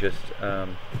 I can just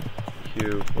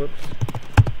queue. Whoops.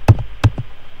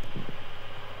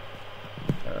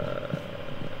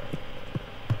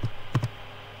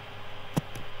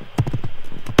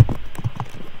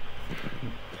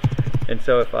 And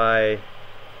so if I,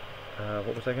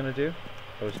 what was I going to do?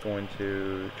 I was going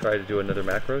to try to do another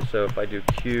macro. So if I do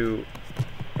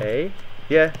QA,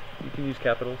 yeah, you can use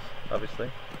capitals, obviously.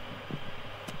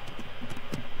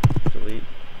 Delete,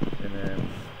 and then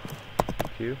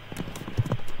Q,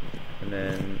 and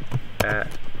then at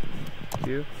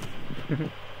Q.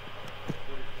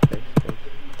 Space, space.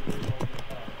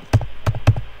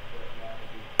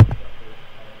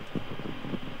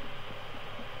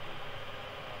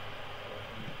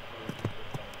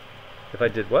 If I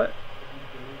did what?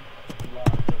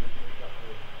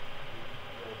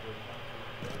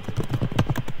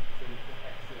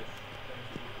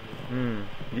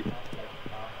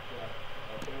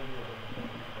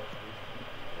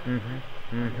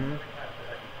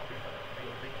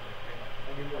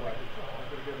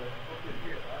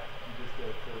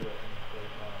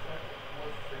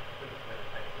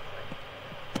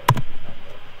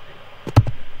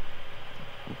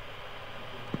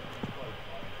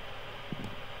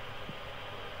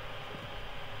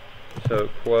 So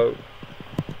quote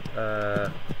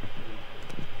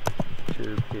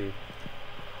 2p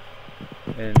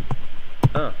and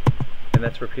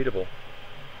that's repeatable,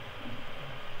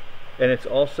 and it's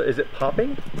also, is it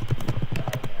popping?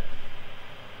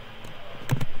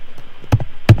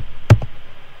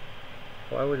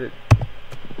 Why would it?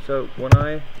 So when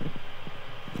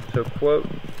so quote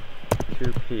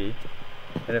 2p,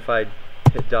 and if I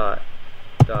hit dot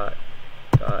dot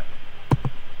dot,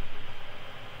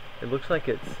 it looks like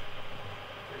it's.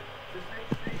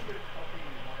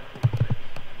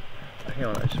 Hang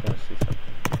on, I just want to see something.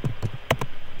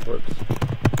 Whoops.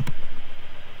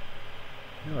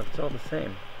 No, it's all the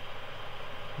same.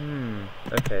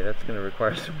 Okay, that's going to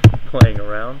require some playing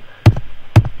around.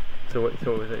 So what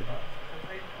was it?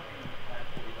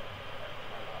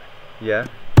 Yeah,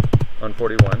 on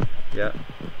 41. Yeah.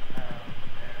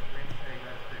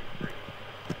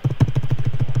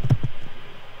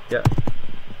 Yeah.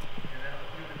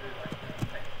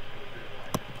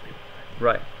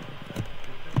 Right.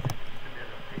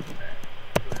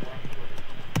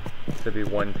 It'd be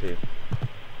 1p.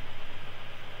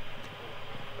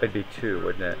 It'd be 2,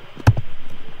 wouldn't it?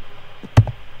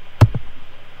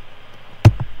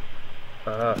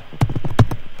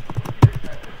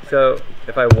 So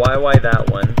if I YY that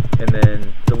one and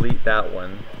then delete that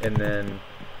one and then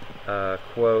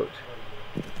quote,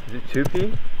 is it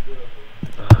 2p?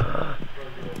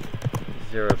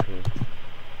 0p.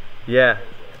 Yeah.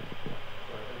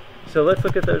 So let's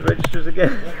look at those registers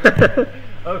again.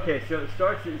 Okay, so it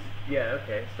starts at, yeah,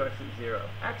 okay, it starts at 0.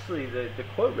 Actually, the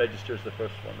quote register is the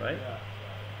first one, right? Yeah.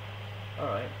 All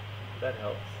right, that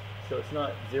helps. So it's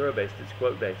not 0 based, it's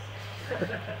quote based.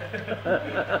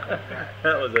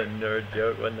 That was a nerd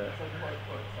joke, wasn't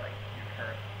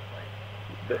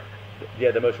it?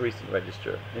 Yeah, the most recent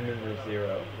register, and then there's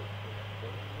 0.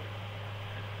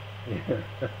 Yeah.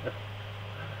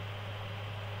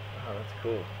 Oh, that's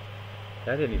cool.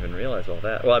 I didn't even realize all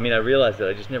that. Well, I mean, I realized that,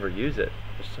 I just never use it.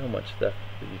 There's so much stuff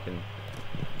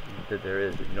that there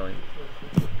is that you don't even...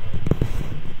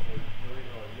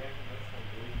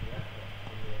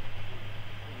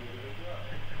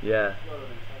 Yeah.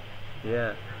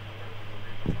 Yeah.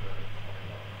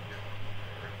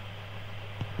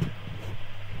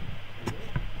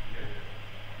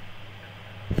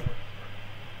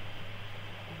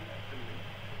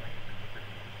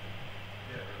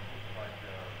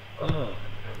 Oh.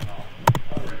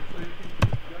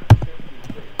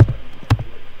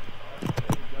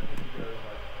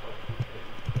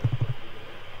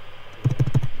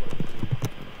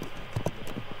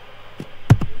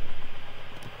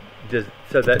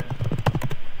 So that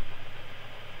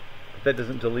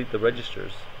doesn't delete the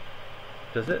registers,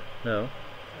 does it? No.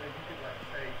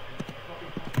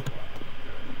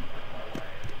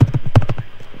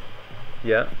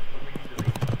 Yeah.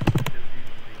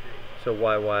 So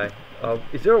why?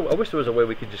 Is there? I wish there was a way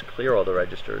we could just clear all the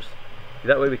registers.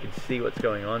 That way we could see what's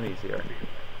going on easier.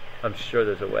 I'm sure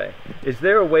there's a way. Is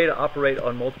there a way to operate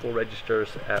on multiple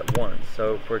registers at once?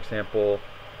 So, for example,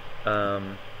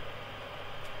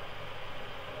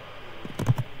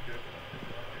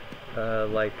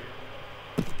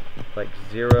 like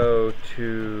 0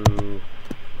 to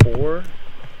 4.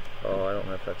 Oh, I don't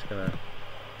know if that's gonna.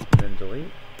 And then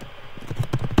delete.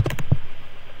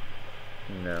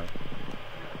 No.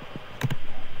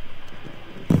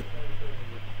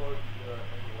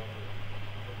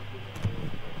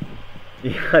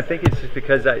 Yeah, I think it's just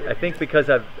because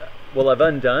I've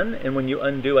undone, and when you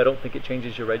undo, I don't think it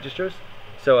changes your registers.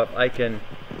 So if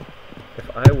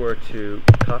I were to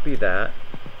copy that,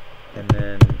 and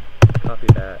then copy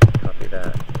that,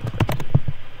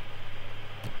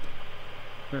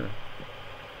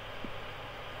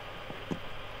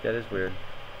 that is weird.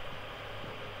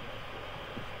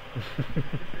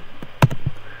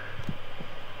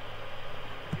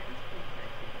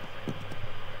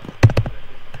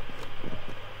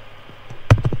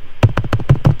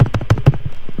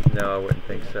 No, I wouldn't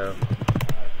think so.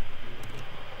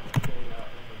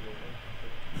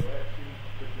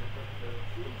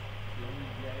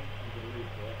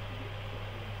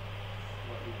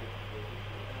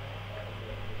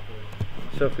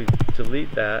 So if we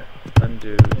delete that,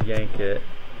 undo, yank it,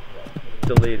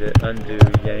 delete it, undo,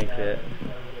 yank it.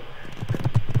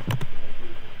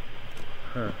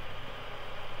 Huh.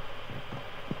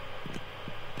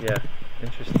 Yeah,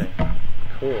 interesting.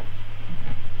 Cool.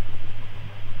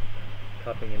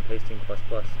 Copying and pasting ++.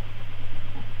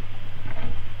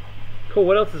 Cool.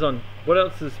 What else is on? What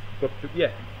else is?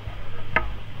 Yeah.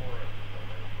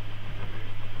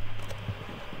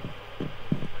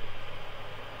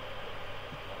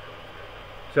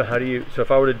 So how do you? So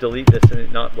if I were to delete this and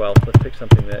it not well, let's pick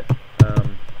something that.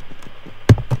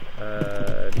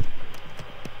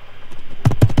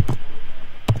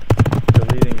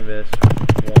 Deleting this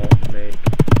won't make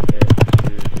it to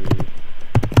the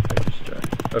register.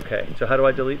 Okay, so how do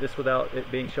I delete this without it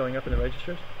showing up in the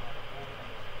registers?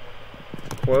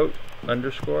 Quote,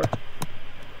 underscore,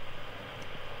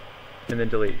 and then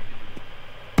delete.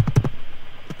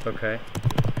 Okay.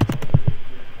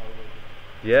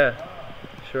 Yeah,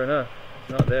 sure enough,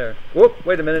 it's not there. Whoop,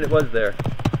 wait a minute, it was there.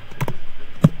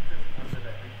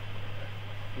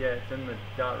 Yeah, it's in the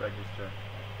dot register.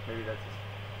 Maybe that's just...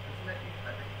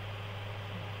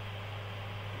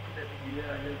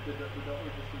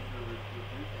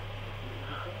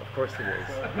 Of course it is.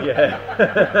 Yeah.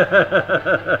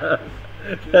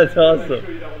 That's awesome.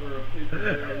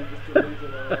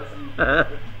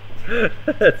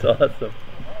 That's awesome.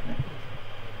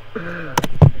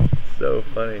 So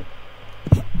funny.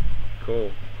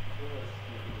 Cool.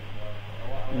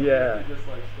 Yeah.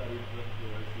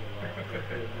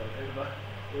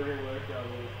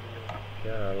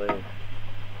 Golly.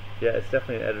 Yeah, it's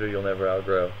definitely an editor you'll never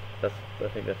outgrow. I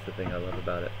think that's the thing I love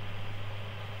about it.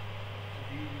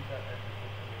 Do you use that as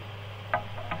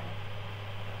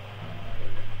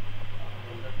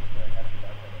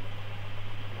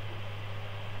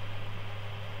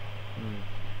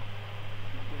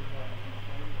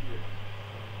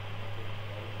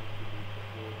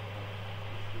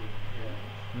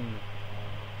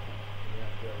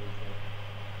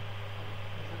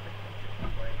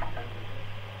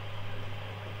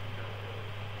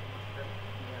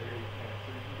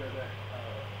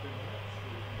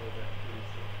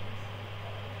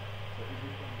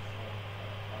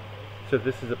So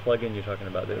this is a plugin you're talking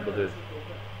about that will do.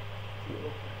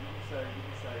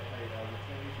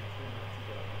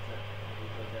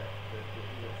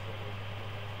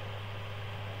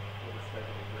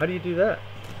 How do you do that?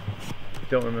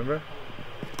 Don't remember?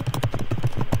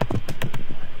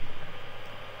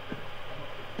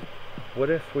 What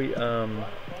if we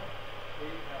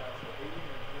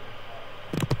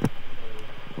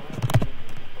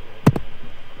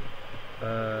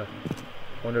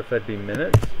wonder if that'd be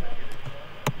minutes?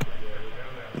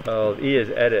 Oh, E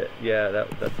is edit. Yeah,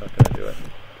 that's not gonna do it.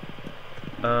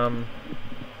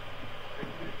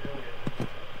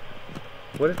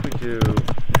 What if we do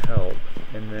help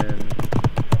and then?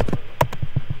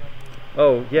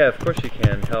 Oh yeah, of course you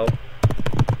can help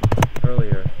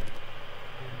earlier.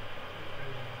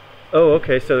 Oh,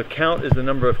 okay. So the count is the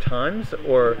number of times,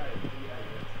 or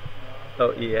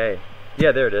oh, EA.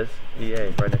 Yeah, there it is.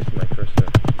 EA right next to my cursor.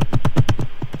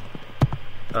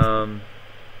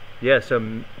 Yeah,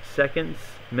 so seconds,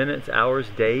 minutes, hours,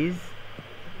 days.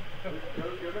 Go back to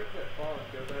that file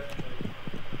and go back.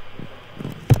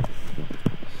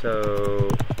 So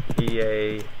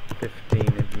EA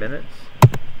 15 minutes.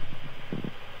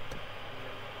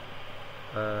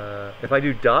 If I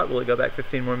do dot, will it go back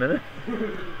 15 more minutes?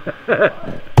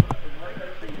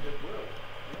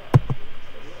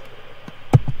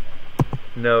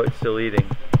 No, it's deleting.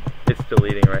 It's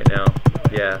deleting right now.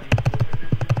 Yeah.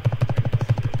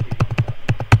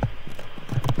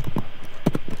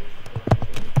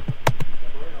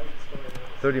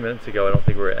 30 minutes ago, I don't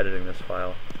think we were editing this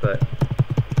file, but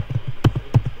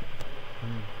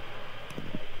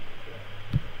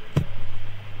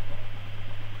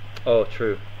oh,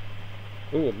 true.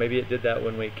 Ooh, maybe it did that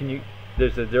when we. Can you?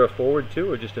 Is there a forward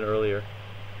too, or just an earlier?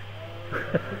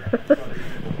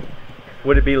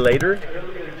 Would it be later?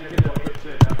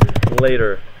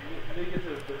 Later.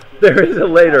 There is a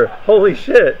later. Holy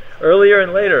shit! Earlier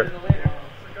and later.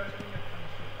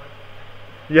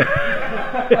 Yeah.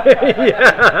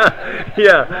 Yeah.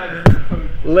 Yeah.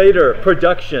 Later.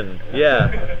 Production.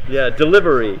 Yeah. Yeah.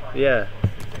 Delivery. Yeah.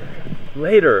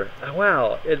 Later.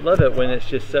 Wow. I love it when it's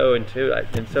just so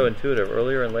intuitive.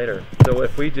 Earlier and later. So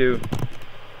if we do,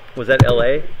 was that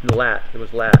LA? Lat. It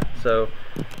was lat. So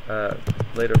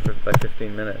later by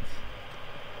 15 minutes.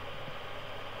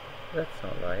 That's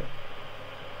not right.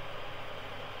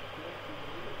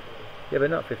 Yeah, but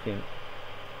not 15.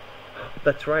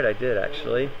 That's right, I did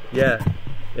actually. Yeah.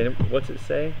 And what's it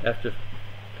say? After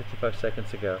 55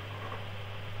 seconds ago.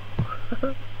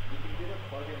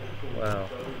 Wow.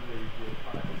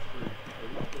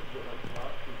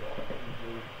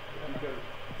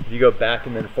 You go back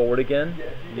and then forward again?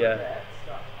 Yeah.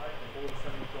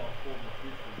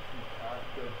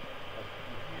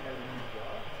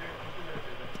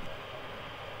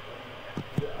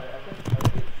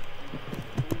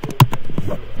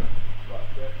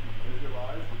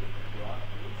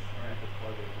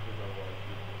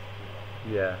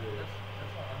 Yeah.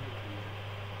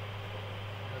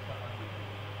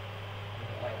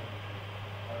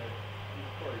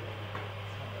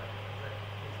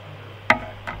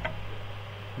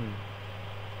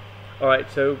 All right,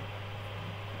 so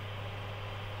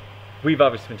we've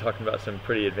obviously been talking about some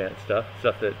pretty advanced stuff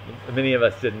that many of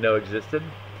us didn't know existed.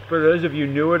 For those of you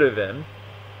newer to Vim,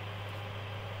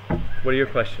 what are your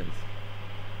questions?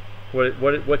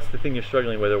 What's the thing you're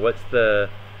struggling with, or what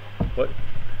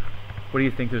do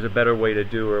you think there's a better way to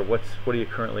do, or what are you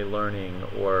currently learning?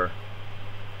 Or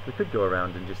we could go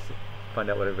around and just find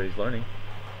out what everybody's learning.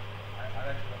 I'd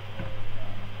actually like to know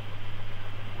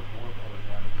what the workflow is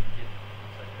around Git.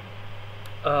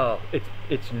 Oh,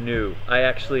 it's new. I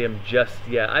actually am just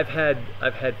I've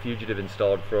had Fugitive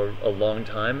installed for a long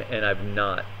time, and I've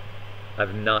not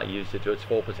used it to its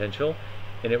full potential.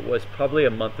 And it was probably a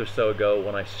month or so ago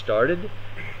when I started,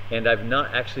 and I've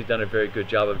not actually done a very good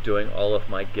job of doing all of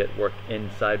my Git work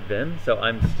inside Vim. So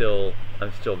I'm still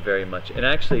very much. And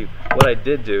actually, what I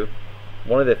did do,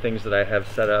 one of the things that I have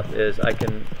set up is I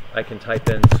can type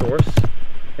in source,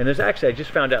 and there's actually, I just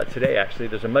found out today actually,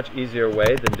 there's a much easier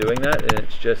way than doing that, and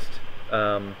it's just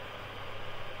I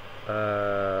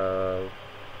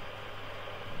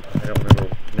don't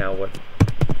remember now what.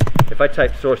 If I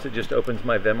type source, it just opens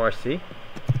my vimrc.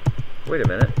 Wait a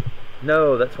minute.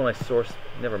 No, that's when I source.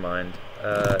 Never mind.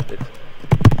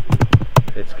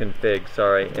 It's config.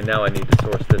 Sorry. And now I need to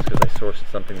source this because I sourced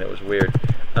something that was weird.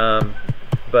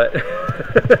 But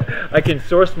I can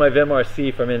source my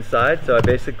vimrc from inside. So I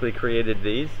basically created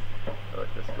these.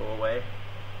 Let this go away.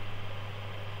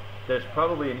 There's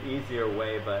probably an easier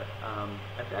way, but I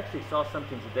actually saw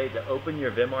something today to open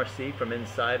your vimrc from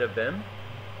inside of Vim.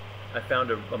 I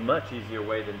found a much easier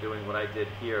way than doing what I did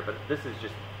here, but this is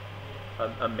just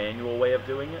a manual way of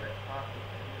doing it.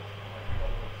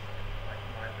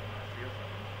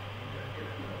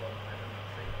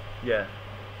 Yeah.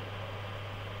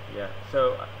 Yeah.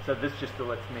 So this just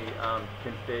lets me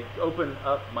open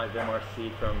up my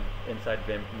vimrc from inside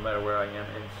Vim, no matter where I am,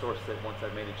 and source it once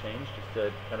I've made a change, just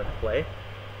to kind of play.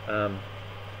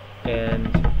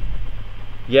 And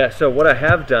yeah. So what I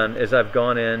have done is I've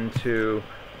gone into,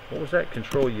 what was that?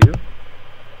 Control U.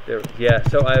 There. Yeah.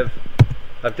 So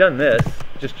I've done this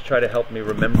just to try to help me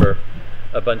remember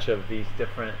a bunch of these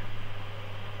different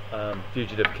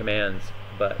Fugitive commands,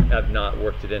 but I've not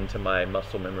worked it into my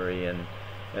muscle memory and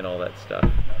all that stuff.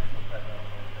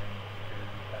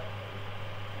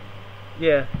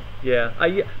 Yeah.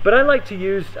 But I like to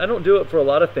use. I don't do it for a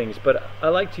lot of things, but I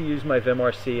like to use my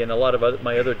vimrc and a lot of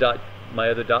my other dot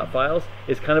files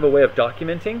is kind of a way of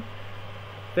documenting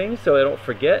things, so I don't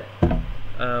forget.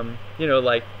 You know,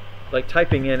 like like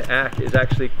typing in ACK is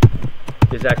actually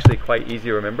quite easy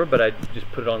to remember, but I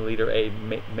just put it on leader A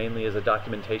mainly as a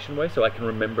documentation way, so I can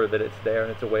remember that it's there,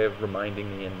 and it's a way of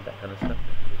reminding me and that kind of stuff.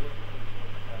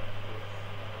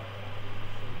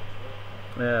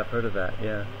 Yeah, I've heard of that.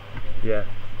 Yeah, yeah.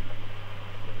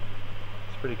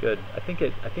 It's pretty good. I think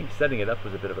setting it up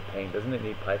was a bit of a pain. Doesn't it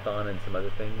need Python and some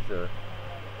other things? Or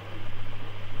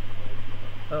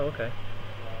oh, okay.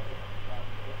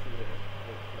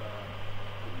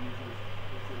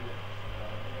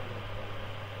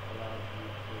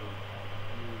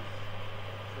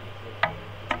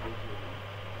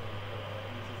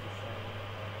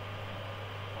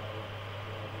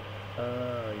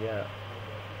 Yeah.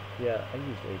 Yeah, I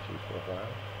used AG for a while.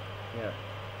 Yeah.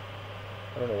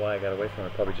 I don't know why I got away from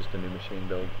it. Probably just a new machine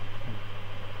build.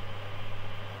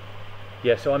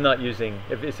 Yeah, so I'm not using...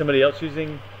 Is somebody else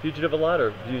using Fugitive a lot,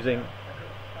 or using...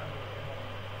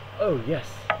 Oh, yes.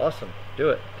 Awesome. Do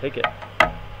it. Take it.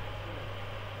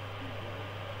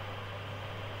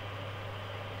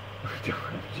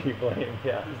 G blame.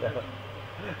 Yeah. No.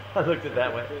 I looked at that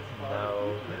and went,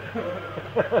 no.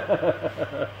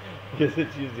 Because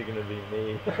it's usually going to be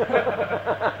me. So is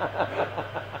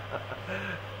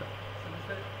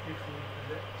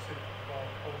that suited for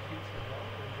politics as well,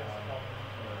 or just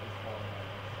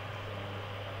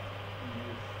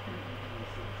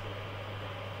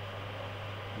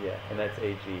yeah, and that's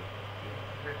AG.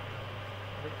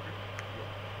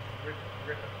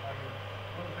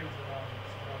 one of the things that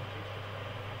someone teaches us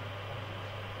politics,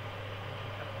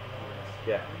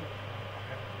 Yeah.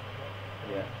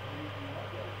 Yeah.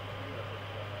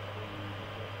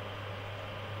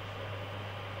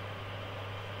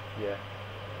 Yeah.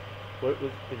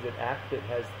 Is it ACT that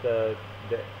has the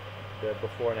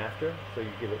before and after? So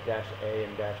you give it -A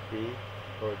and -B,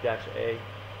 or -A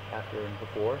after and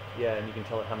before? Yeah, and you can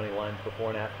tell it how many lines before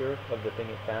and after of the thing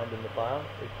it found in the file.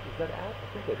 Is that ACT? I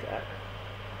think that's ACT.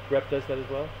 Grep does that as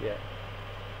well? Yeah.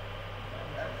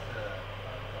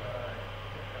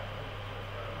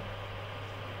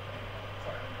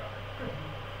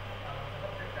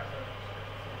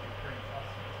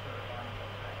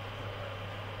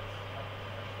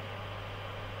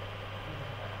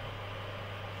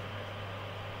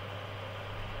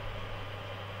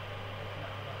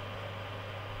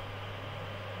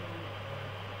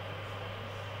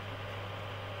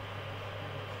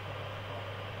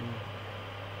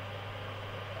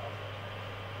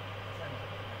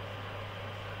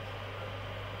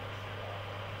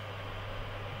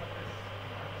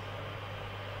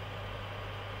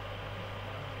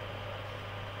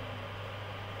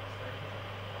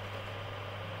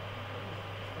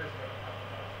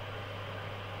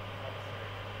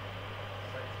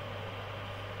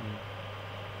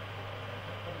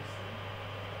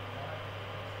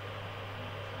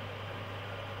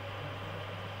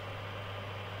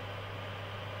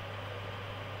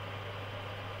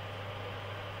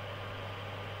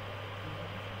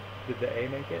 Did the A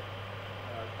make it?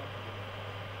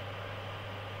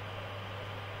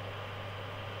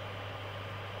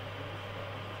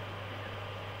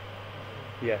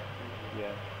 Yeah.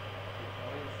 Yeah.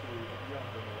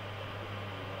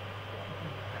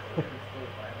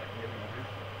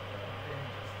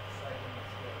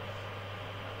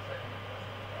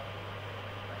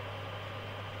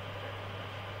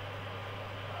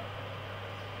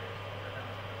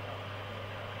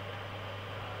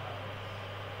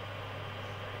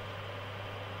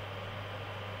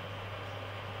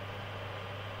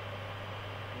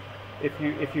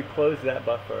 If you close that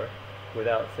buffer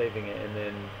without saving it and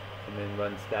then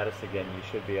run status again, you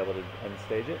should be able to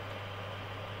unstage it.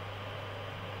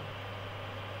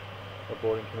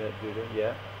 Abort and commit duty,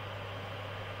 yeah.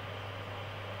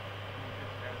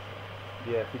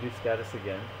 Yeah, if you do status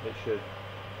again, it should.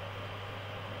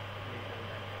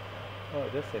 Oh,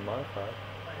 it does say modified.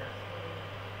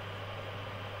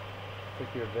 It's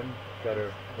like your Vim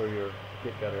gutter or your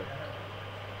Git gutter.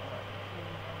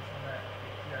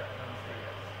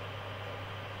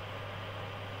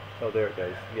 Oh, there it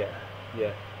goes. Yeah,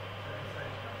 yeah.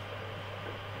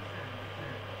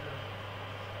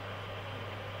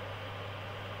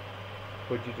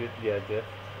 What'd you do? Yeah, diff.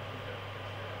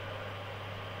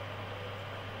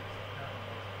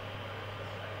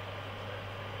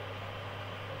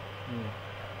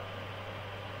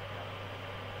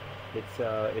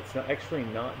 It's not actually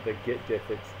not the git diff.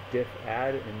 It's diff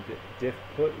add and diff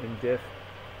put and diff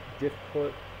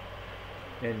put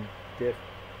and diff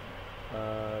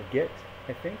git.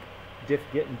 I think diff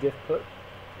git and diff put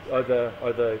are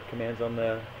the commands on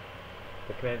the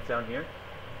commands down here.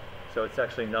 So it's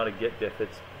actually not a Git diff.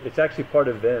 It's actually part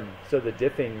of Vim. So the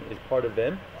diffing is part of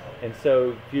Vim, and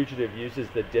so Fugitive uses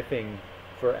the diffing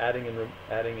for adding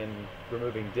and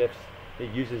removing diffs.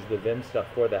 It uses the Vim stuff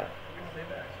for that.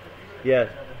 Yeah.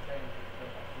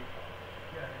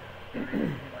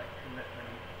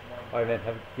 All right,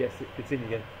 man. Yes, continue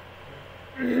again.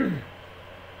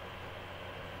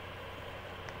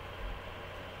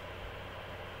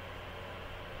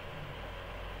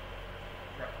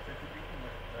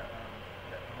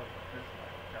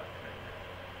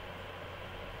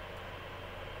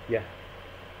 Yeah.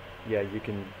 Yeah, you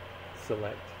can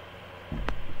select.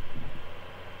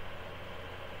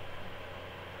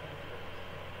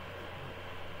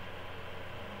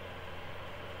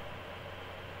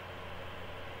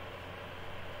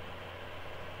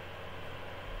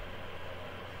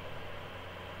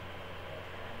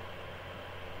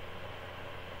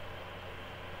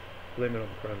 Blame it on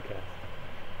the Chromecast.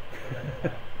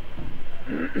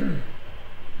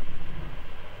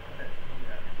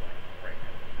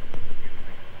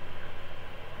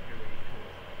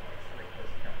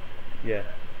 Yeah.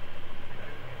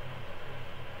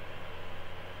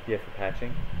 Yeah, for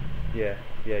patching. Yeah,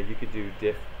 you could do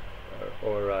diff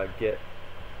or git.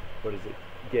 What is it?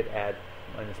 Git add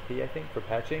 -p, I think, for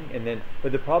patching. And then,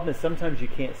 but the problem is sometimes you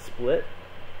can't split.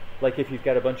 Like if you've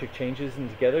got a bunch of changes in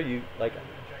together, you like.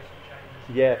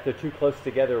 Yeah, if they're too close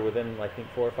together within, I think,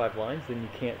 4 or 5 lines, then you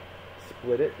can't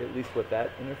split it. At least with that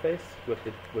interface, with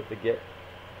the git,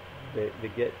 the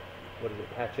git. What is it?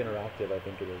 Patch interactive, I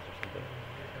think it is, or something.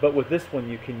 But with this one,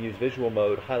 you can use visual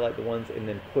mode, highlight the ones, and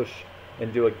then push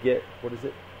and do a git. What is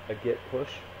it? A git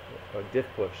push or diff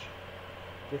push?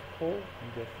 Diff pull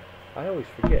and diff. I always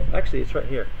forget. Actually, it's right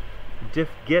here. Diff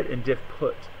get and diff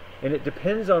put, and it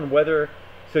depends on whether.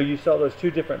 So you saw those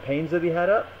 2 different panes that he had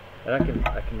up, and I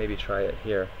can maybe try it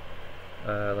here.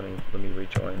 Let me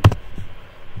rejoin.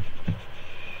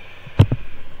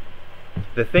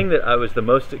 The thing that I was the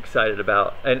most excited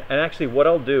about, and actually what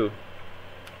I'll do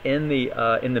in the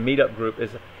meetup group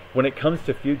is when it comes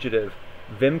to Fugitive,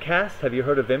 Vimcast. Have you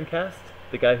heard of Vimcast?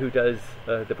 The guy who does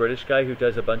the British guy who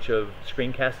does a bunch of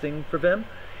screencasting for Vim.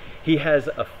 He has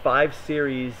a 5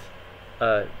 series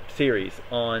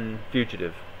on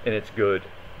Fugitive, and it's good.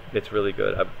 It's really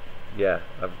good. I've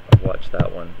watched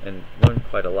that one and learned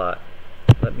quite a lot.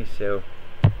 Let me so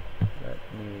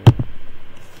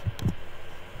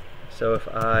if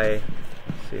I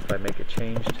see if I make a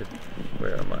change to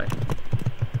where am I?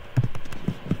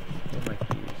 Where are my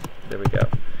keys? There we go.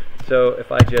 So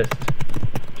if I just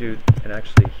do, and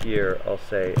actually here I'll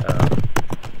say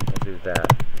I'll do that.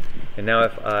 And now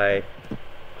if I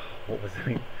what was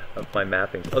it of my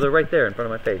mappings? Oh, they're right there in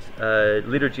front of my face.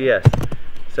 Leader GS.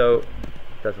 So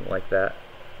doesn't like that.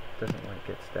 Doesn't like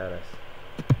get status.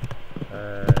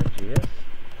 GS.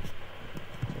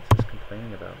 What's this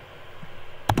complaining about?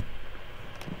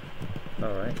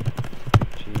 All right.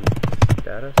 G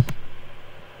status.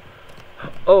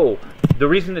 Oh, the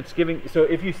reason it's giving. So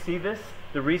if you see this,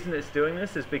 the reason it's doing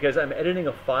this is because I'm editing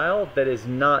a file that is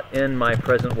not in my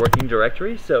present working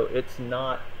directory. So it's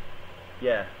not.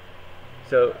 Yeah.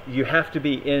 So you have to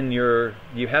be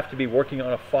working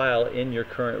on a file in your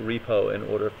current repo in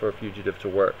order for Fugitive to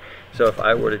work. So if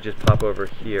I were to just pop over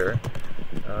here,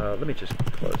 let me just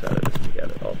close out of this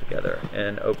altogether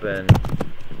and open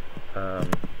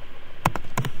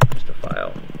just a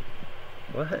file.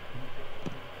 What?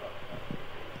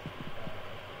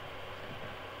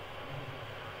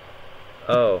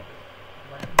 Oh.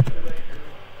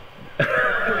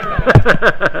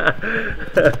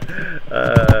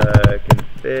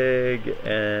 Config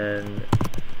and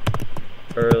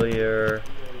earlier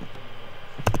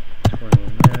 20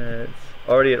 minutes.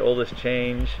 Already at oldest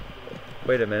change.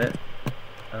 Wait a minute.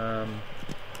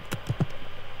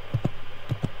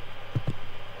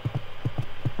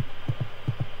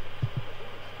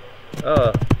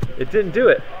 Oh, it didn't do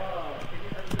it.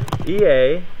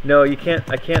 EA, no, you can't.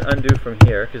 I can't undo from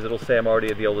here because it'll say I'm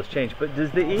already at the oldest change. But does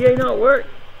the EA not work?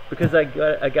 Because I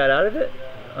got out of it.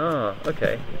 Oh,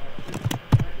 okay.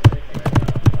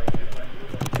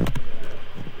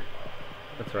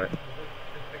 That's right.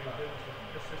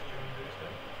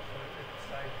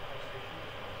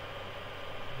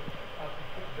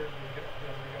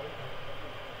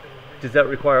 Does that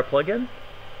require a plugin?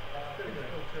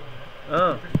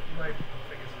 Oh.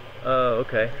 Oh,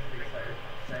 okay.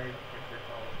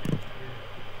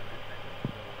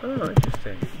 Oh,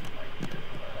 interesting.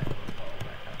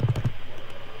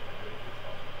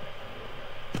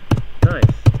 Nice.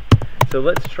 So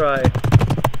let's try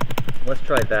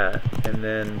that, and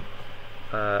then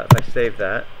if I save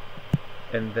that,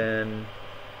 and then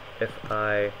if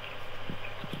I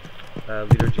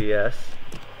leader.js,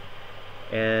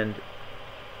 and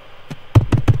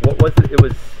what was it? It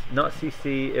was not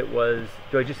CC. It was.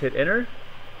 Do I just hit enter?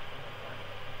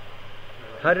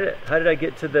 How did I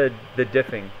get to the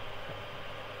diffing?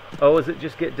 Oh, was it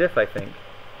just get diff? I think.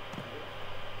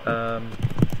 So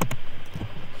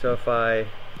if I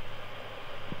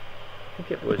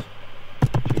think it was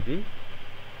GB.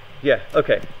 Yeah,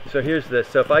 okay, so here's this.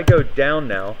 So if I go down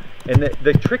now, and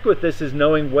the trick with this is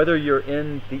knowing whether you're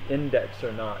in the index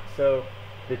or not. So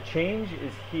the change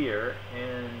is here,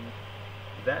 and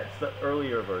that's the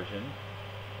earlier version.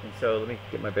 And so let me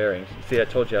get my bearings. See, I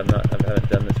told you I haven't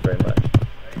done this very much.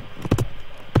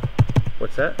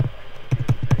 What's that?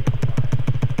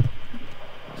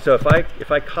 So if I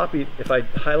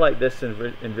highlight this in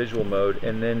visual mode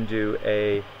and then do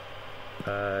a,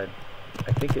 I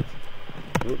think it's,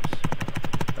 whoops,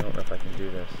 I don't know if I can do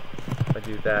this. If I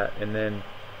do that and then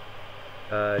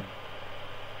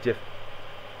diff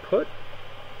put,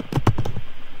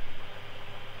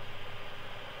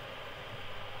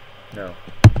 no,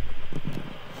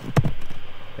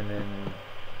 and then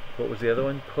what was the other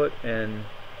one? Put and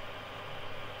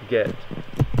get.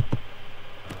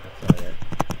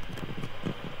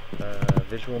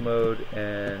 Visual mode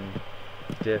and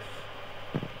diff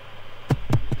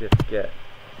get.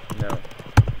 No.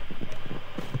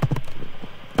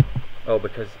 Oh,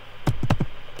 because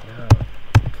no,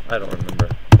 I don't remember.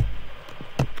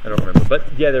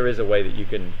 But yeah, there is a way that you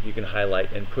can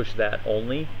highlight and push that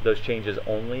only, those changes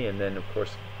only, and then of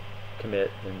course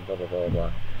commit and blah blah blah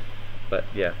blah. But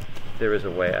yeah, there is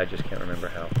a way. I just can't remember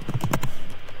how.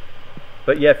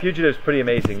 But yeah, Fugitive is pretty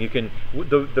amazing. You can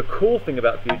the cool thing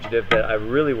about Fugitive that I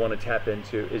really want to tap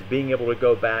into is being able to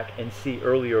go back and see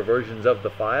earlier versions of the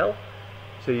file.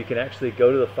 So you can actually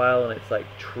go to the file and it's like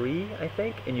tree, I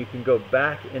think, and you can go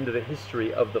back into the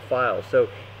history of the file. So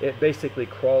it basically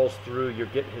crawls through your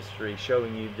Git history,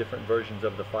 showing you different versions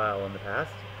of the file in the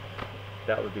past.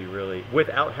 That would be really,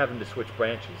 without having to switch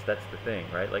branches. That's the thing,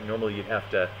 right? Like normally you'd have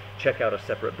to check out a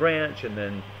separate branch and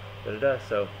then da-da-da.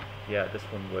 So yeah, this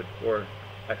one would, or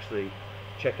actually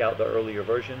check out the earlier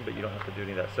version, but you don't have to do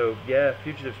any of that. So yeah,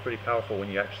 Fugitive's pretty powerful when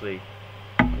you actually,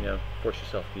 force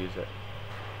yourself to use it.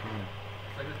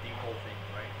 It's like a default thing,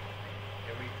 right?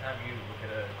 Every time you look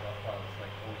at a draw file, it's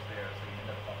like always there, so you end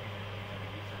up copying it and you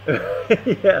never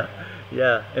use it.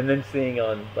 Yeah, and then seeing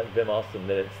on like Vim Awesome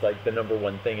that it's like the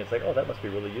 #1 thing. It's like, oh, that must be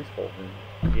really useful,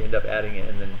 and you end up adding it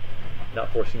and then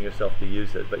not forcing yourself to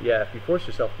use it. But yeah, if you force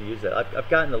yourself to use it, I've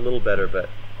gotten a little better, but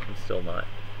I'm still not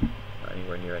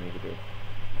anywhere near I need to be.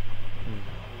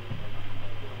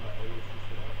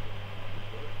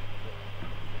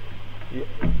 Yeah.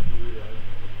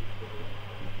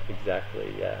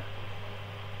 Exactly. Yeah.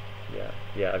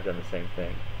 I've done the same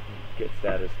thing. Git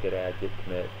status, git add, git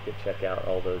commit, git checkout.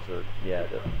 All those are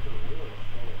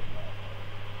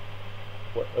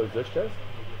What? Oh, Zush does?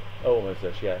 Oh,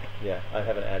 Zush. Yeah. I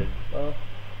haven't added.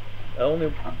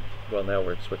 Well, now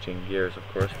we're switching gears, of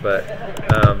course, but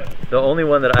the only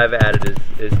one that I've added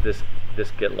is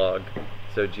this git log.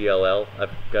 So GLL,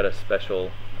 I've got a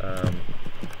special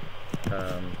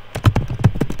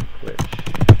which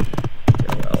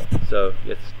GLL. So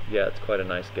it's quite a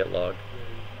nice git log.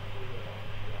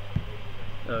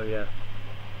 Oh yeah.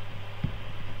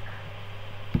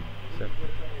 So,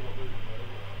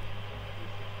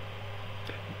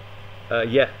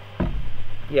 yeah,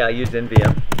 I used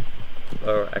NVM.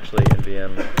 Or actually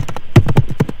NVM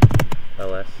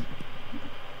ls.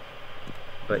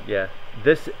 But yeah,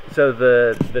 so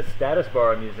the status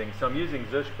bar I'm using. So I'm using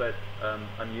Zush, but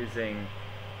I'm using,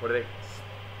 what are they?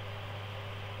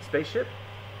 Spaceship.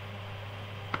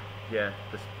 Yeah,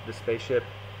 the Spaceship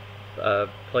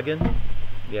plugin.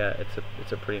 Yeah, it's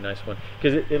a pretty nice one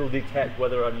because it'll detect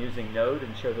whether I'm using Node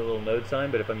and show the little Node sign.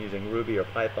 But if I'm using Ruby or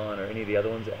Python or any of the other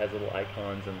ones, it has little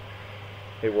icons and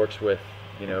it works with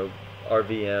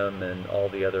RVM and all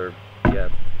the other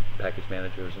package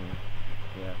managers, and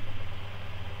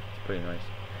it's pretty nice.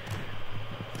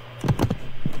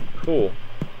 Cool.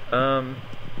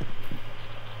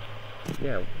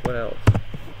 Yeah, what else?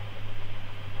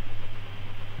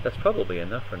 That's probably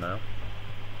enough for now.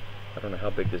 I don't know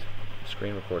how big this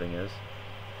screen recording is.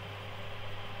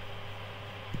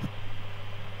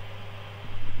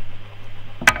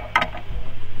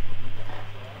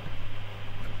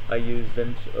 I use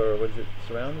Vim, or what is it,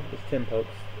 Surround? It's Tim Pope's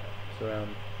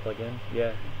Surround plugin.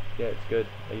 Yeah, it's good.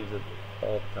 I use it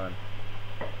all the time.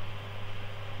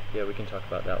 Yeah, we can talk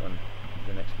about that one in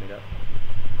the next meetup.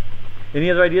 Any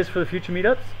other ideas for the future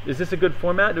meetups? Is this a good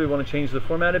format? Do we want to change the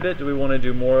format a bit? Do we want to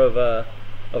do more of a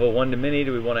one-to-many?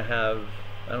 Do we want to have,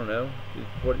 I don't know.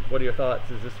 What are your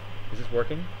thoughts? Is this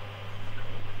working?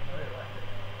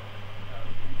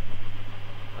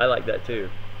 I like that too.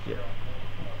 Yeah.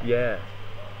 Yeah.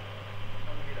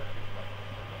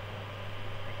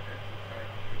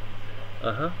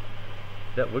 Uh-huh.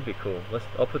 That would be cool.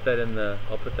 I'll put that in the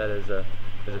I'll put that as a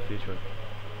future one.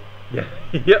 Yeah.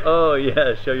 Yeah. Oh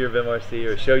yeah. Show your VimRC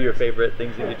or show your favorite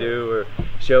things that you do or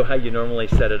show how you normally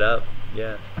set it up.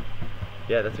 Yeah.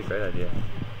 Yeah, that's a great idea.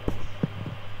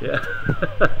 Yeah.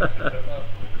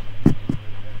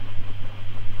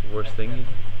 Worst thing you